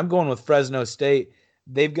 And so I'm going with Fresno State.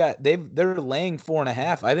 They're laying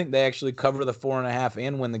 4.5. I think they actually cover the 4.5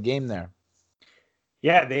 and win the game there.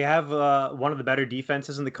 Yeah, they have one of the better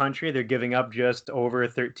defenses in the country. They're giving up just over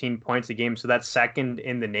 13 points a game, so that's second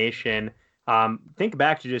in the nation. Think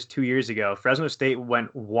back to just 2 years ago. Fresno State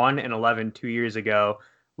went 1-11 2 years ago.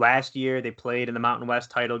 Last year, they played in the Mountain West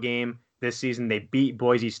title game. This season, they beat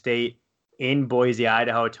Boise State in Boise,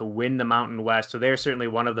 Idaho to win the Mountain West. So they're certainly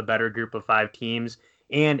one of the better group of 5 teams.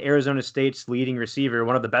 And Arizona State's leading receiver,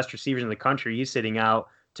 one of the best receivers in the country, he's sitting out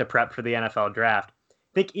to prep for the NFL draft.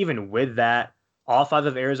 I think even with that, all 5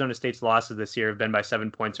 of Arizona State's losses this year have been by 7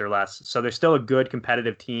 points or less. So they're still a good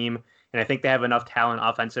competitive team. And I think they have enough talent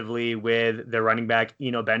offensively with their running back,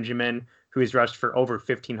 Eno Benjamin, who has rushed for over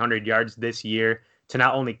 1,500 yards this year, to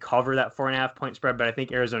not only cover that 4.5 point spread, but I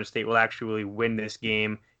think Arizona State will actually win this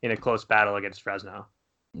game in a close battle against Fresno.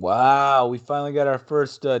 Wow, we finally got our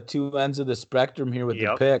first 2 ends of the spectrum here with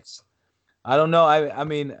the picks. I don't know. I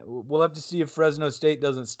mean, we'll have to see if Fresno State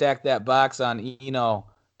doesn't stack that box on Eno,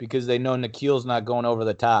 because they know N'Keal's not going over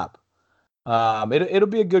the top. It'll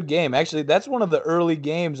be a good game. Actually, that's one of the early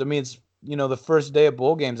games. I mean, it's the first day of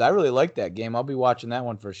bowl games. I really like that game. I'll be watching that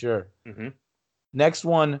one for sure. Mm-hmm. Next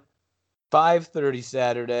one, 5:30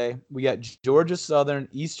 Saturday. We got Georgia Southern,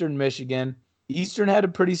 Eastern Michigan. Eastern had a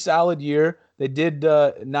pretty solid year. They did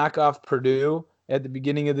knock off Purdue at the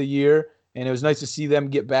beginning of the year, and it was nice to see them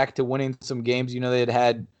get back to winning some games. They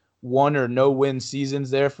had one or no win seasons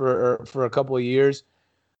there for a couple of years.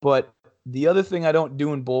 But the other thing I don't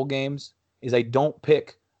do in bowl games is I don't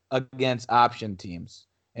pick against option teams.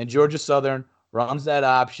 And Georgia Southern runs that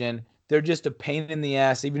option. They're just a pain in the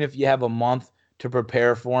ass, even if you have a month to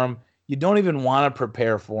prepare for them. You don't even want to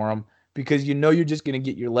prepare for them because you're just going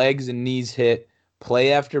to get your legs and knees hit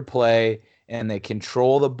play after play, and they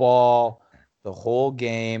control the ball the whole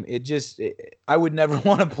game. I would never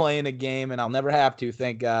want to play in a game, and I'll never have to,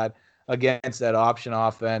 thank God, against that option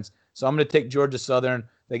offense. So I'm going to take Georgia Southern.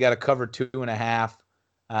 They got to cover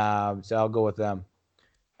 2.5, so I'll go with them.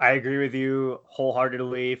 I agree with you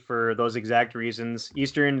wholeheartedly for those exact reasons.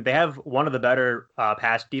 Eastern, they have one of the better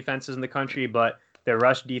pass defenses in the country, but their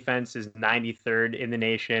rush defense is 93rd in the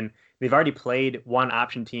nation. They've already played one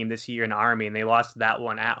option team this year in Army, and they lost that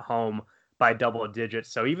one at home by double digits.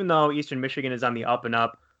 So even though Eastern Michigan is on the up and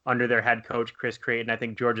up under their head coach, Chris Creighton, I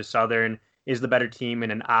think Georgia Southern is the better team in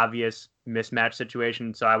an obvious mismatch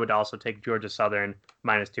situation. So I would also take Georgia Southern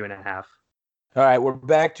 -2.5. All right, we're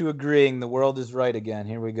back to agreeing. The world is right again.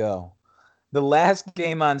 Here we go. The last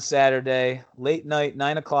game on Saturday, late night,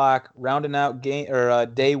 9 o'clock, rounding out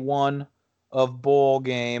day 1 of bowl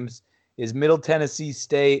games, is Middle Tennessee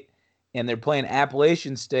State, and they're playing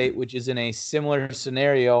Appalachian State, which is in a similar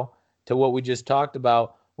scenario to what we just talked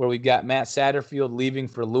about, where we've got Matt Satterfield leaving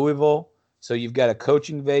for Louisville. So you've got a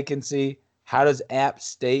coaching vacancy. How does App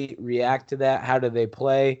State react to that? How do they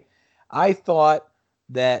play? I thought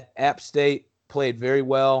that App State played very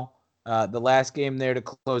well the last game there to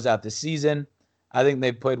close out the season. I think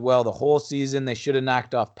they played well the whole season. They should have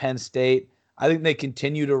knocked off Penn State. I think they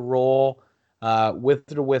continue to roll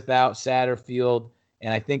with or without Satterfield.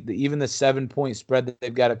 And I think that even the 7-point spread that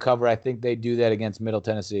they've got to cover, I think they do that against Middle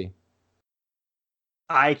Tennessee.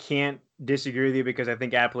 I can't disagree with you because I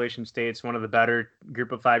think Appalachian State's one of the better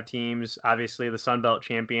group of 5 teams, obviously the Sun Belt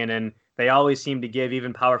champion, and they always seem to give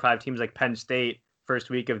even Power 5 teams like Penn State first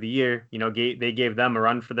week of the year. They gave them a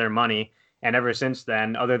run for their money, and ever since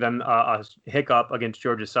then, other than a hiccup against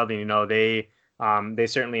Georgia Southern, they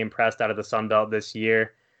certainly impressed out of the Sun Belt this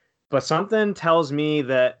year. But something tells me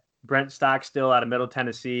that Brent Stockstill out of Middle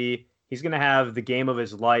Tennessee, he's going to have the game of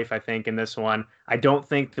his life, I think, in this one. I don't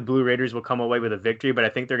think the Blue Raiders will come away with a victory, but I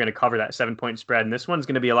think they're going to cover that 7-point spread. And this one's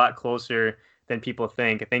going to be a lot closer than people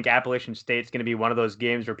think. I think Appalachian State's going to be one of those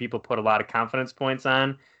games where people put a lot of confidence points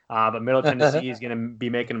on, but Middle Tennessee is going to be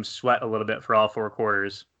making them sweat a little bit for all 4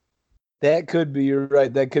 quarters. That could be, you're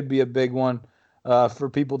right, that could be a big one for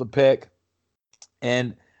people to pick.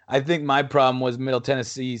 And I think my problem was Middle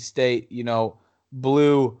Tennessee State,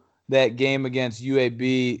 blew that game against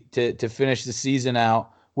UAB to finish the season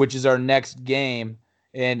out, which is our next game.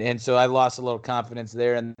 And so I lost a little confidence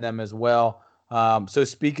there in them as well. So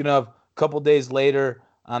speaking of, a couple days later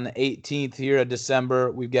on the 18th here of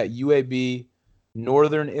December, we've got UAB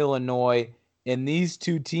Northern Illinois. And these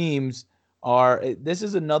two teams this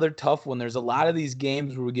is another tough one. There's a lot of these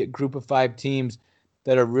games where we get group of 5 teams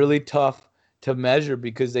that are really tough to measure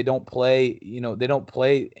because they don't play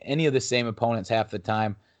any of the same opponents half the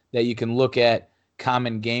time that you can look at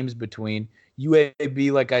common games between.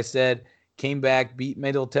 UAB, like I said, came back, beat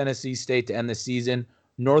Middle Tennessee State to end the season.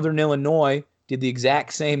 Northern Illinois did the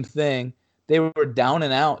exact same thing. They were down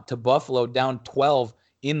and out to Buffalo, down 12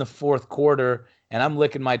 in the fourth quarter, and I'm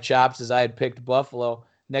licking my chops as I had picked Buffalo.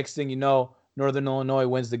 Next thing you know, Northern Illinois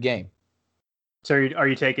wins the game. So are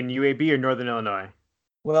you taking UAB or Northern Illinois?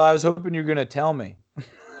 Well, I was hoping you were going to tell me.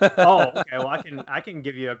 Oh, okay. Well, I can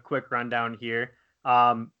give you a quick rundown here.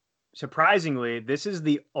 Surprisingly, this is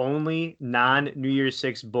the only non-New Year's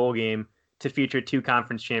Six bowl game to feature 2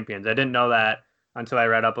 conference champions. I didn't know that until I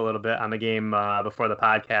read up a little bit on the game before the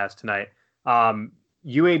podcast tonight.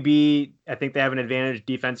 UAB, I think they have an advantage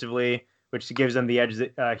defensively, which gives them the edge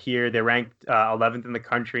here. They're ranked 11th in the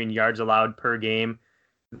country in yards allowed per game.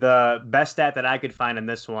 The best stat that I could find in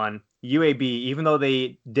this one, UAB, even though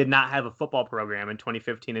they did not have a football program in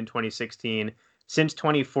 2015 and 2016, since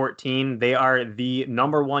 2014, they are the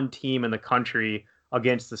number 1 team in the country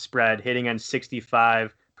against the spread, hitting on 65%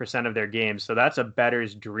 of their games. So that's a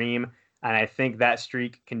bettor's dream. And I think that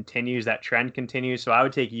streak continues, that trend continues. So I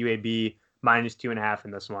would take UAB minus 2.5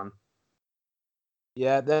 in this one.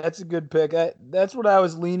 Yeah, that's a good pick. That's what I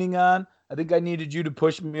was leaning on. I think I needed you to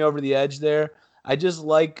push me over the edge there. I just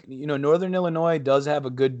like, Northern Illinois does have a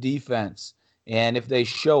good defense. And if they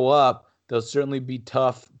show up, they'll certainly be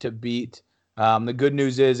tough to beat. The good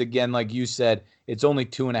news is, again, like you said, it's only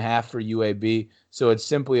 2.5 for UAB. So it's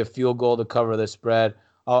simply a field goal to cover the spread.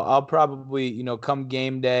 I'll probably, come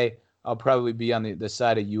game day, I'll probably be on the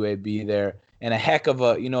side of UAB there. And a heck of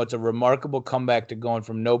it's a remarkable comeback to going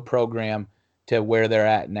from no program to where they're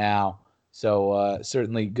at now. So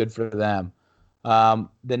certainly good for them.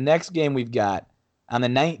 The next game we've got on the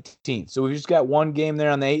 19th. So we've just got one game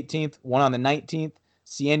there on the 18th, one on the 19th.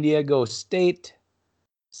 San Diego State.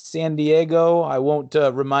 San Diego. I won't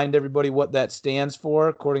remind everybody what that stands for,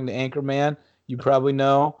 according to Anchorman. You probably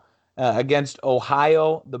know. Against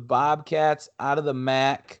Ohio, the Bobcats out of the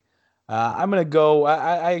MAC. I'm going to go.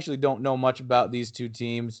 I actually don't know much about these two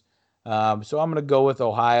teams. So I'm going to go with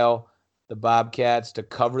Ohio, the Bobcats, to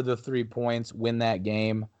cover the 3 points, win that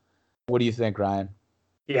game. What do you think, Ryan?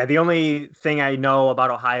 Yeah, the only thing I know about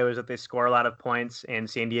Ohio is that they score a lot of points, and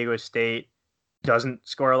San Diego State doesn't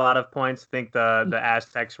score a lot of points. I think the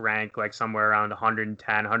Aztecs rank like somewhere around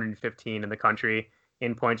 110, 115 in the country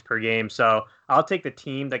in points per game. So I'll take the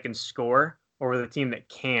team that can score over the team that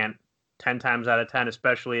can't 10 times out of 10,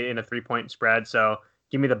 especially in a 3-point spread. So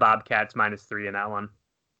give me the Bobcats minus 3 in that one.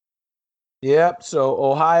 Yep. So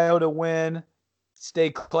Ohio to win. Stay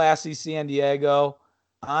classy, San Diego.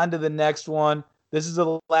 On to the next one. This is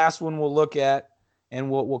the last one we'll look at, and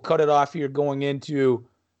we'll cut it off here going into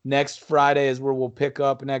next Friday is where we'll pick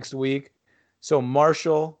up next week. So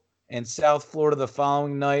Marshall and South Florida the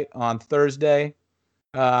following night on Thursday.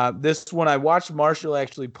 This one, I watched Marshall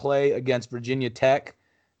actually play against Virginia Tech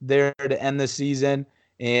there to end the season,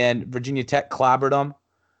 and Virginia Tech clobbered them.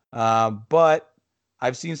 But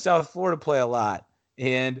I've seen South Florida play a lot,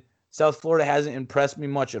 and South Florida hasn't impressed me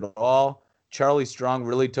much at all. Charlie Strong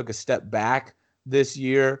really took a step back this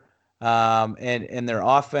year, and their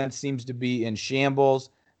offense seems to be in shambles.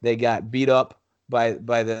 They got beat up by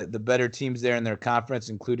the better teams there in their conference,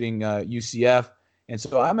 including UCF. And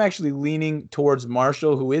so I'm actually leaning towards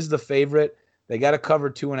Marshall, who is the favorite. They got to cover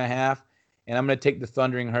 2.5, and I'm going to take the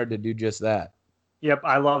Thundering Herd to do just that. Yep,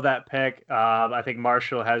 I love that pick. I think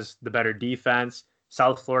Marshall has the better defense.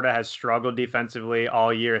 South Florida has struggled defensively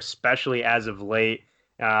all year, especially as of late.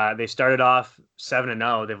 They started off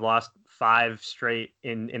 7-0. They've lost 5 straight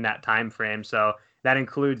in that time frame. So that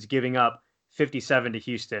includes giving up 57 to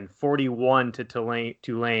Houston, 41 to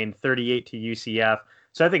Tulane, 38 to UCF.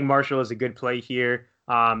 So I think Marshall is a good play here.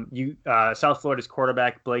 South Florida's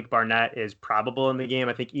quarterback, Blake Barnett, is probable in the game.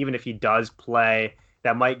 I think even if he does play,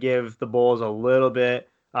 that might give the Bulls a little bit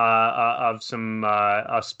of some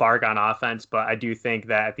a spark on offense. But I do think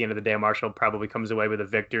that at the end of the day, Marshall probably comes away with a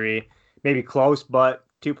victory. Maybe close, but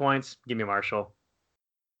 2 points. Give me Marshall.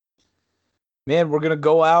 Man, we're going to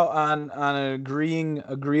go out on an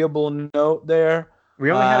agreeable note there. We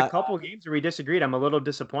only had a couple games where we disagreed. I'm a little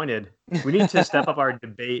disappointed. We need to step up our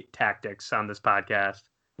debate tactics on this podcast.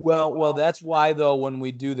 Well, that's why, though, when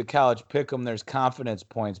we do the college pick'em, there's confidence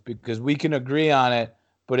points because we can agree on it,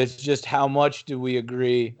 but it's just how much do we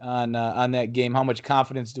agree on that game? How much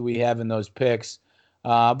confidence do we have in those picks?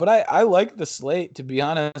 But I like the slate, to be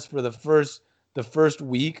honest, for the first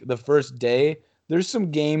week, the first day. there's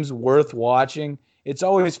some games worth watching. It's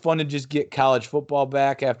always fun to just get college football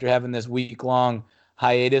back after having this week-long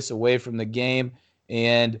hiatus away from the game.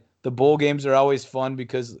 And the bowl games are always fun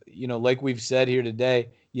because, like we've said here today,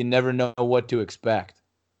 you never know what to expect.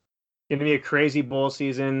 Going to be a crazy bowl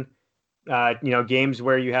season. Games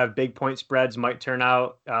where you have big point spreads might turn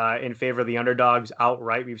out in favor of the underdogs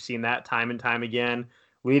outright. We've seen that time and time again,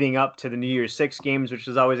 leading up to the New Year's Six games, which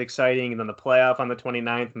is always exciting, and then the playoff on the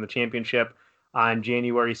 29th and the championship on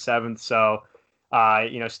January 7th. So,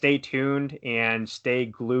 stay tuned and stay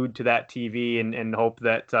glued to that TV and hope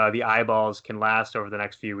that the eyeballs can last over the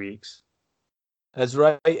next few weeks. That's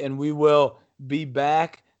right, and we will be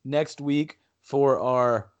back next week for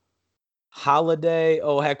our holiday.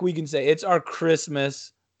 Oh, heck, we can say it's our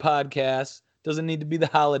Christmas podcast. Doesn't need to be the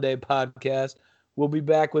holiday podcast. We'll be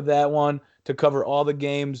back with that one to cover all the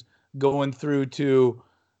games going through to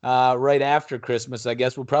right after Christmas. I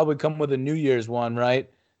guess we'll probably come with a New Year's one, right?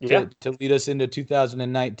 Yeah. To lead us into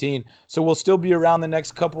 2019. So we'll still be around the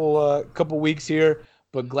next couple weeks here,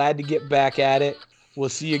 but glad to get back at it. We'll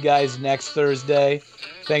see you guys next Thursday.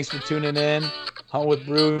 Thanks for tuning in. Hunt with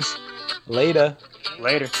Bruce. Later.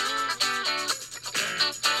 Later.